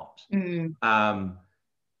not.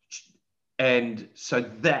 And so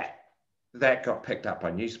that got picked up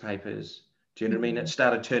by newspapers. Do you know what I mean? It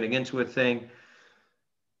started turning into a thing.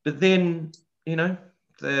 But then, you know,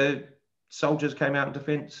 the soldiers came out in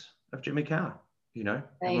defense of Jimmy Carr. You know,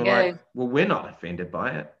 there you go. Like, well, we're not offended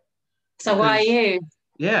by it. So why are you?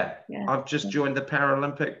 Yeah, I've just joined the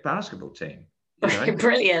Paralympic basketball team. You know?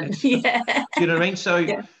 Brilliant. Yeah. Do you know what I mean?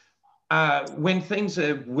 So when things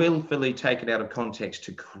are willfully taken out of context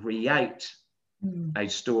to create a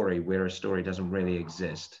story where a story doesn't really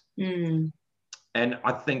exist, and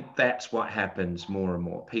I think that's what happens more and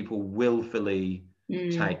more. People willfully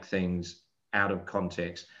take things out of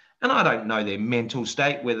context, and I don't know their mental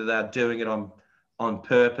state, whether they're doing it on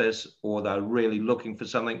purpose or they're really looking for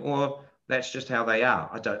something, or that's just how they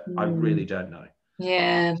are. I really don't know.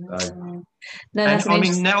 Yeah. So, and I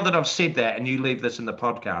mean, now that I've said that and you leave this in the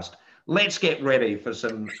podcast, let's get ready for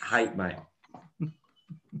some hate mail.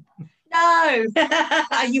 No,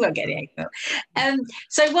 you won't get any hate mail.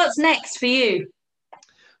 So what's next for you?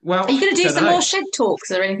 Well, are you going to do some more shed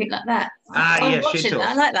talks or anything like that? Yeah, shed talks.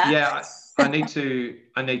 I like that. Yeah, I need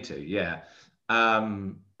to. Yeah.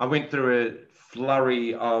 I went through a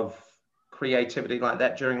flurry of creativity like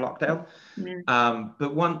that during lockdown.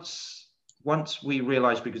 But once we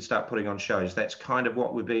realized we could start putting on shows, that's kind of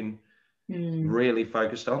what we've been really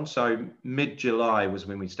focused on. So mid-July was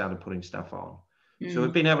when we started putting stuff on. So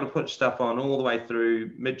we've been able to put stuff on all the way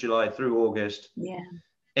through mid-July, through August,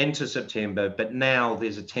 into September. But now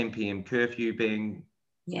there's a 10 p.m. curfew being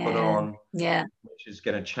put on, which is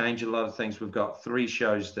going to change a lot of things. We've got 3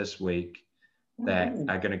 shows this week that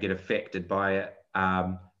are going to get affected by it,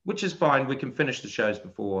 which is fine. We can finish the shows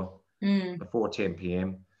before 10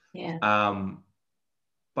 p.m.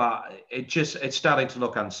 But it's starting to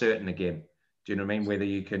look uncertain again. Do you know what I mean? Whether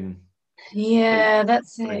you can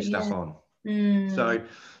that's putting stuff on. So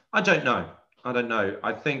I don't know.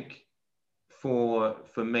 I think for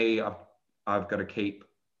me, I've got to keep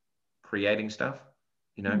creating stuff,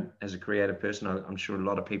 you know, as a creative person. I'm sure a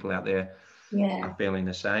lot of people out there are feeling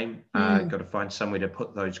the same. Got to find somewhere to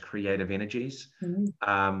put those creative energies.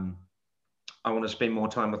 I want to spend more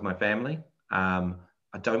time with my family.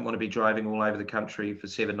 I don't want to be driving all over the country for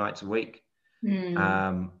 7 nights a week.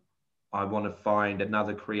 I want to find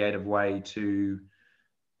another creative way to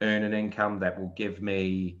earn an income that will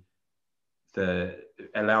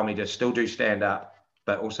allow me to still do stand up,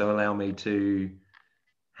 but also allow me to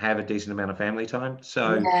have a decent amount of family time.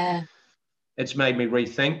 So it's made me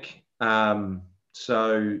rethink.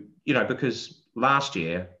 So, you know, because last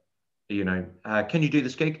year, you know, can you do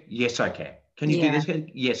this gig? Yes, I can. Can you do this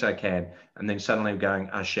gig? Yes, I can. And then suddenly I'm going,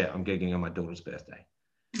 oh shit, I'm gigging on my daughter's birthday.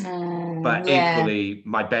 But equally,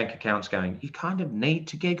 my bank account's going, you kind of need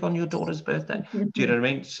to gig on your daughter's birthday. Do you know what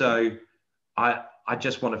I mean? So I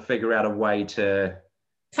just want to figure out a way to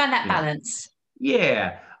find that balance.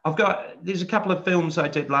 Yeah. There's a couple of films I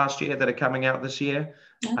did last year that are coming out this year.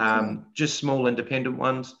 Just small independent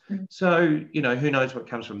ones. So, you know, who knows what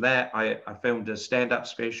comes from that. I filmed a stand-up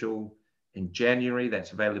special in January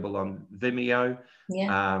that's available on Vimeo.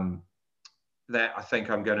 That I think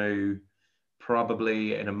I'm going to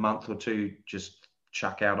probably in a month or two just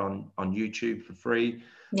chuck out on YouTube for free.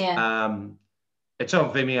 It's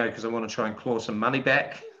on Vimeo because I want to try and claw some money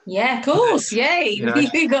back. Yeah, of course. Yay. You know,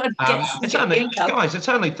 you got to it's only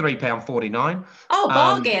 £3.49. Oh,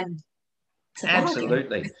 bargain.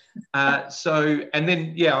 Absolutely. So, and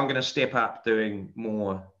then, I'm going to step up doing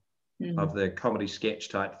more of the comedy sketch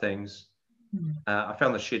type things. I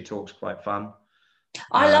found the Shed Talks quite fun.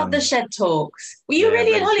 I love the Shed Talks. Were you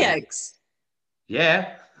really in Hollyoaks?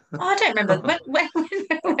 Yeah. Oh, I don't remember. When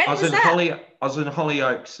I was in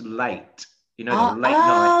Hollyoaks late. You know, the late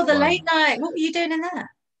night. Oh, the late night. What were you doing in that?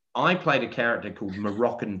 I played a character called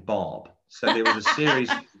Moroccan Bob. So there was a series.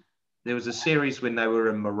 There was a series when they were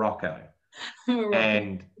in Morocco,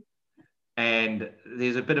 and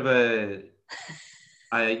there's a bit of a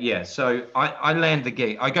So I land the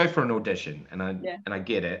gig. I go for an audition, and I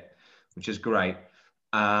get it, which is great.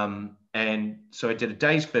 And so I did a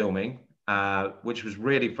day's filming, which was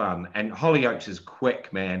really fun. And Hollyoaks is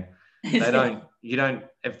quick, man. You don't,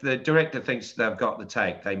 if the director thinks they've got the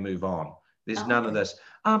take, they move on. There's none of this.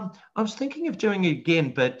 I was thinking of doing it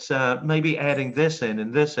again, but maybe adding this in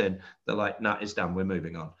and this in. They're like, no, it's done. We're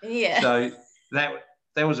moving on. Yeah. So that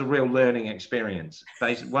was a real learning experience.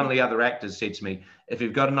 Basically, one of the other actors said to me, if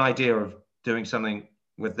you've got an idea of doing something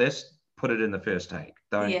with this, put it in the first take.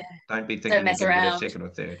 Don't be thinking you're going to get a second or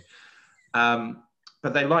third.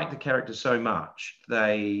 But they liked the character so much,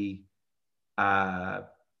 they wrote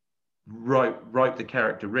the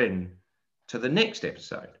character in to the next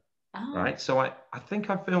episode. Right. So I think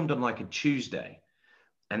I filmed on like a Tuesday,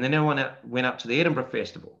 and then I went up to the Edinburgh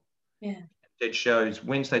Festival. Yeah. Did shows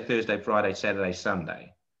Wednesday, Thursday, Friday, Saturday,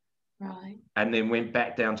 Sunday. Right. And then went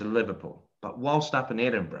back down to Liverpool. But whilst up in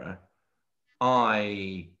Edinburgh,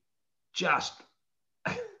 I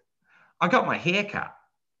got my hair cut.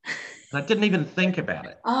 And I didn't even think about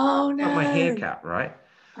it. Oh no. Got my hair cut, right?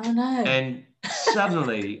 Oh no. And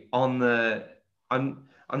suddenly I'm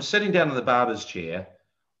sitting down in the barber's chair,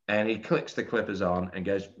 and he clicks the clippers on and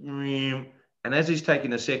goes, and as he's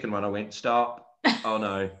taking the second one, I went, stop. Oh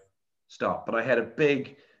no, stop. But I had a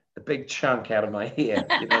big chunk out of my hair,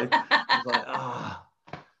 you know. I was like,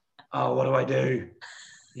 oh, what do I do?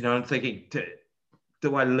 You know, I'm thinking,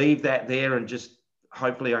 do I leave that there and just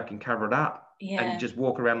hopefully I can cover it up and just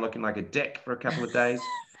walk around looking like a dick for a couple of days?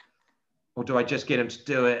 Or do I just get him to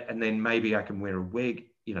do it and then maybe I can wear a wig?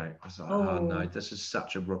 You know, I was like, oh no, this is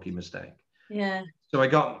such a rookie mistake. Yeah. So I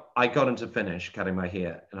got him to finish cutting my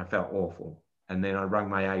hair, and I felt awful. And then I rang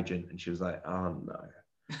my agent, and she was like, "Oh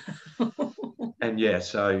no." And yeah,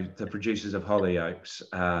 so the producers of Hollyoaks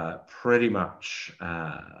pretty much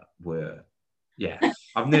were, yeah.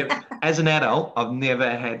 I've never, as an adult, I've never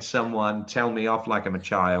had someone tell me off like I'm a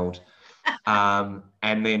child, and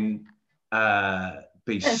then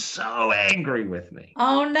be so angry with me.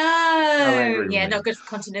 Oh no! So yeah, not good for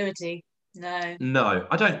continuity. No,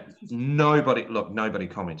 I don't. Nobody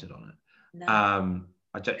commented on it. No.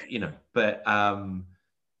 I don't, you know, but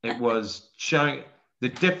it was showing the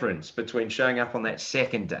difference between showing up on that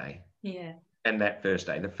second day, and that first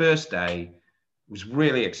day. The first day was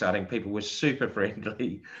really exciting. People were super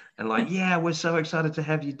friendly and like, yeah, we're so excited to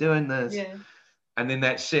have you doing this. Yeah. And then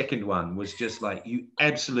that second one was just like, you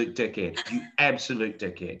absolute dickhead, you absolute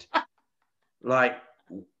dickhead. Like,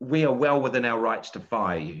 we are well within our rights to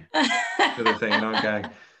fire you, sort of thing. And I'm going,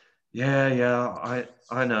 yeah,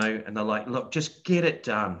 I know. And they're like, look, just get it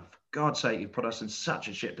done. For God's sake, you put us in such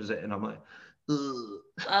a shit position. And I'm like, ugh.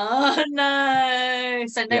 Oh no!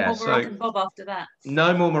 So no more Moroccan Bob after that.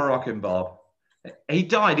 No more Moroccan Bob. He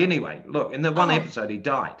died anyway. Look, in the one episode, he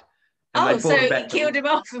died. And so he killed him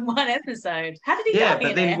off in one episode. How did he die? Yeah,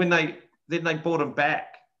 but then when they brought him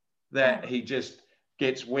back, that he just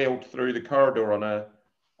gets wheeled through the corridor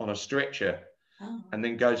on a stretcher, and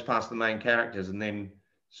then goes past the main characters, and then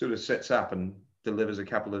sort of sits up and delivers a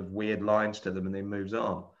couple of weird lines to them, and then moves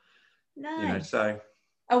on. Nice. You know, so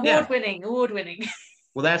award winning.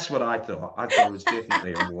 Well, that's what I thought. I thought it was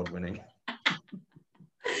definitely award winning.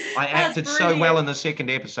 I acted so well in the second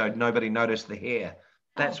episode, nobody noticed the hair.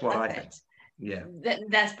 That's what I think. Yeah.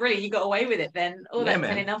 That's brilliant. You got away with it then. All that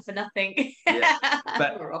filling off for nothing. Yeah.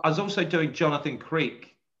 But I was also doing Jonathan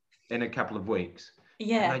Creek in a couple of weeks.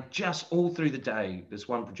 Yeah. And I just, all through the day, this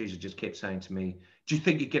one producer just kept saying to me, do you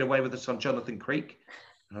think you'd get away with this on Jonathan Creek?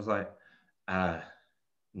 And I was like,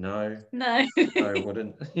 no. No. I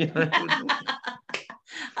wouldn't.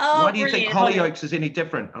 Why do you think Hollyoaks is any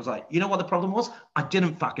different? I was like, you know what the problem was? I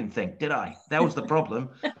didn't fucking think, did I? That was the problem.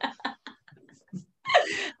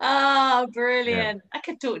 Oh, brilliant. I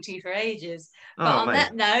could talk to you for ages. But on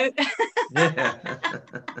that note.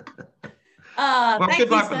 Well, good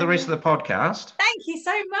luck with the rest of the podcast. Thank you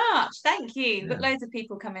so much. Thank you. Got loads of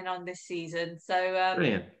people coming on this season. So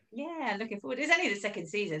brilliant. Yeah, looking forward. It's only the second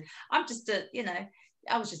season. I'm just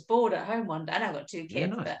I was just bored at home one day, and I've got two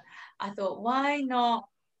kids, but I thought, why not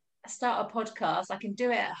start a podcast? I can do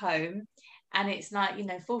it at home, and it's like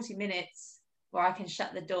 40 minutes where I can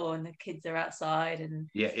shut the door and the kids are outside, and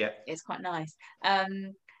it's quite nice. So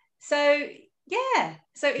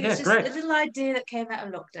it's just a little idea that came out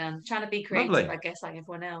of lockdown, trying to be creative. Lovely. I guess, like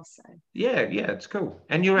everyone else. So yeah, it's cool,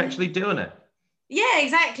 and you're actually doing it. Yeah,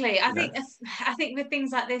 exactly. I think with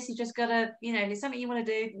things like this, you just gotta, if it's something you want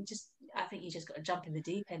to do, I think you just got to jump in the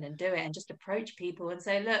deep end and do it, and just approach people and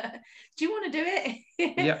say, look, do you want to do it?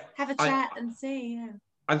 Yeah. Have a chat and see. Yeah.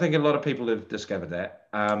 I think a lot of people have discovered that.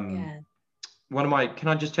 Can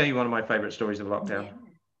I just tell you one of my favorite stories of lockdown?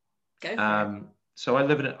 Yeah. Go for it. So I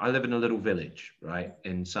live in a little village, right,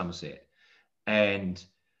 in Somerset, and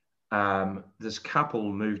this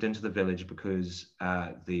couple moved into the village because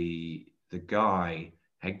the guy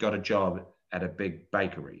had got a job at a big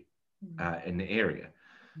bakery in the area.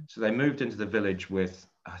 So they moved into the village with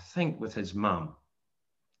his mum.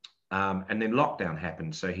 And then lockdown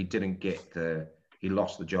happened, so he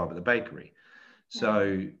lost the job at the bakery.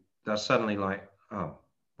 So they're suddenly like, oh,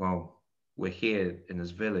 well, we're here in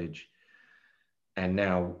this village, and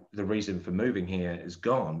now the reason for moving here is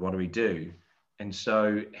gone. What do we do? And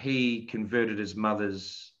so he converted his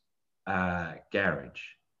mother's garage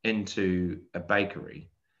into a bakery.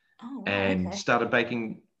 Oh, wow, and started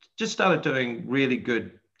doing really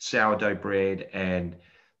good sourdough bread and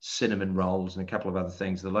cinnamon rolls and a couple of other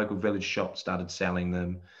things. The local village shop started selling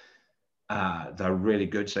them. They're really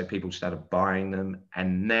good, so people started buying them,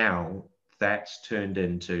 and now that's turned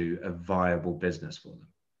into a viable business for them.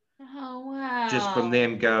 Oh, wow. Just from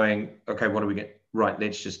them going, okay, what do we get? Right,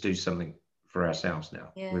 let's just do something for ourselves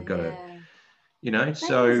now. We've got to, Amazing.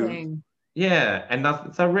 so yeah, and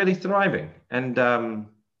they're really thriving. And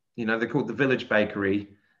they're called the Village Bakery,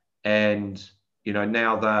 and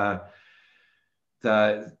now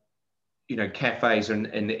the cafes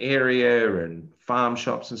in the area and farm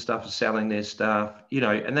shops and stuff are selling their stuff,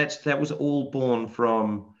 and that was all born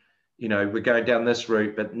from, we're going down this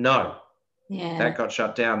route, but no, that got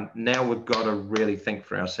shut down. Now we've got to really think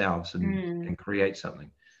for ourselves and create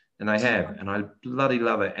something. And they have, and I bloody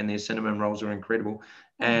love it. And their cinnamon rolls are incredible.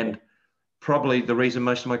 And probably the reason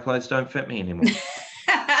most of my clothes don't fit me anymore.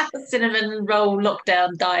 Cinnamon roll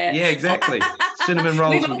lockdown diet. Yeah, exactly. Cinnamon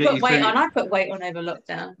rolls will get you through. I put weight on over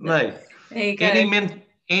lockdown. Mate, there you go.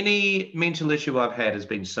 Any mental issue I've had has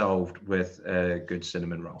been solved with a good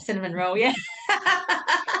cinnamon roll. Cinnamon roll, yeah.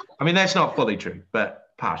 I mean, that's not fully true, but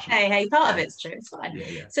partially. Hey, part of it's true. It's fine.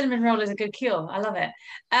 Yeah. Cinnamon roll is a good cure. I love it.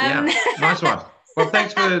 Yeah, nice one. Well,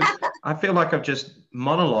 thanks I feel like I've just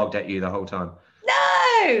monologued at you the whole time.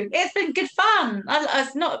 No, it's been good fun. I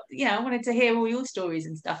wanted to hear all your stories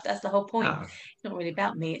and stuff. That's the whole point. Oh. It's not really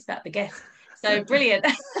about me, it's about the guest. So brilliant.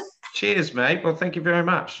 Cheers, mate. Well, thank you very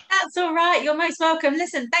much. That's all right. You're most welcome.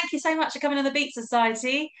 Listen, thank you so much for coming on the Beat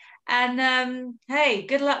Society. And hey,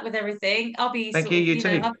 good luck with everything. I'll be you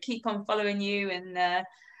too. I'll keep on following you and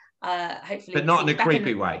hopefully. But not in a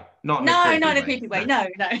creepy way. Not in a creepy way. No.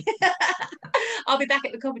 I'll be back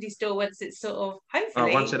at the Comedy Store once it's sort of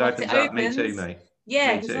hopefully. Once it opens up, me too, mate.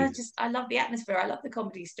 Yeah, because I love the atmosphere. I love the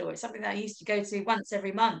Comedy Store. It's something that I used to go to once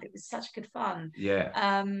every month. It was such good fun.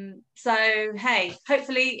 Yeah. So hey,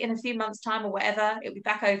 hopefully in a few months' time or whatever, it'll be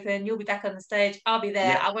back open. You'll be back on the stage. I'll be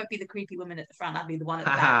there. Yeah. I won't be the creepy woman at the front. I'll be the one at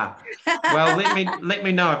the back. Well, let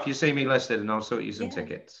me know if you see me listed, and I'll sort you some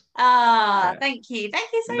tickets. Thank you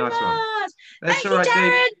so much. One. That's Thank all right, you,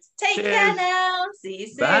 Jared. Cheers. Take care now. See you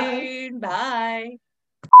soon. Bye.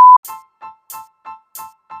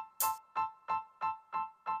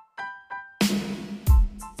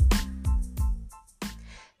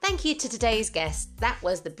 Thank you to today's guest. That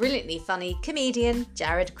was the brilliantly funny comedian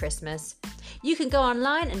Jared Christmas. You can go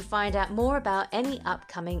online and find out more about any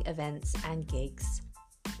upcoming events and gigs.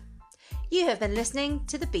 You have been listening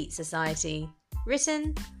to The Beat Society,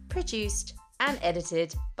 written, produced and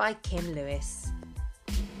edited by Kim Lewis.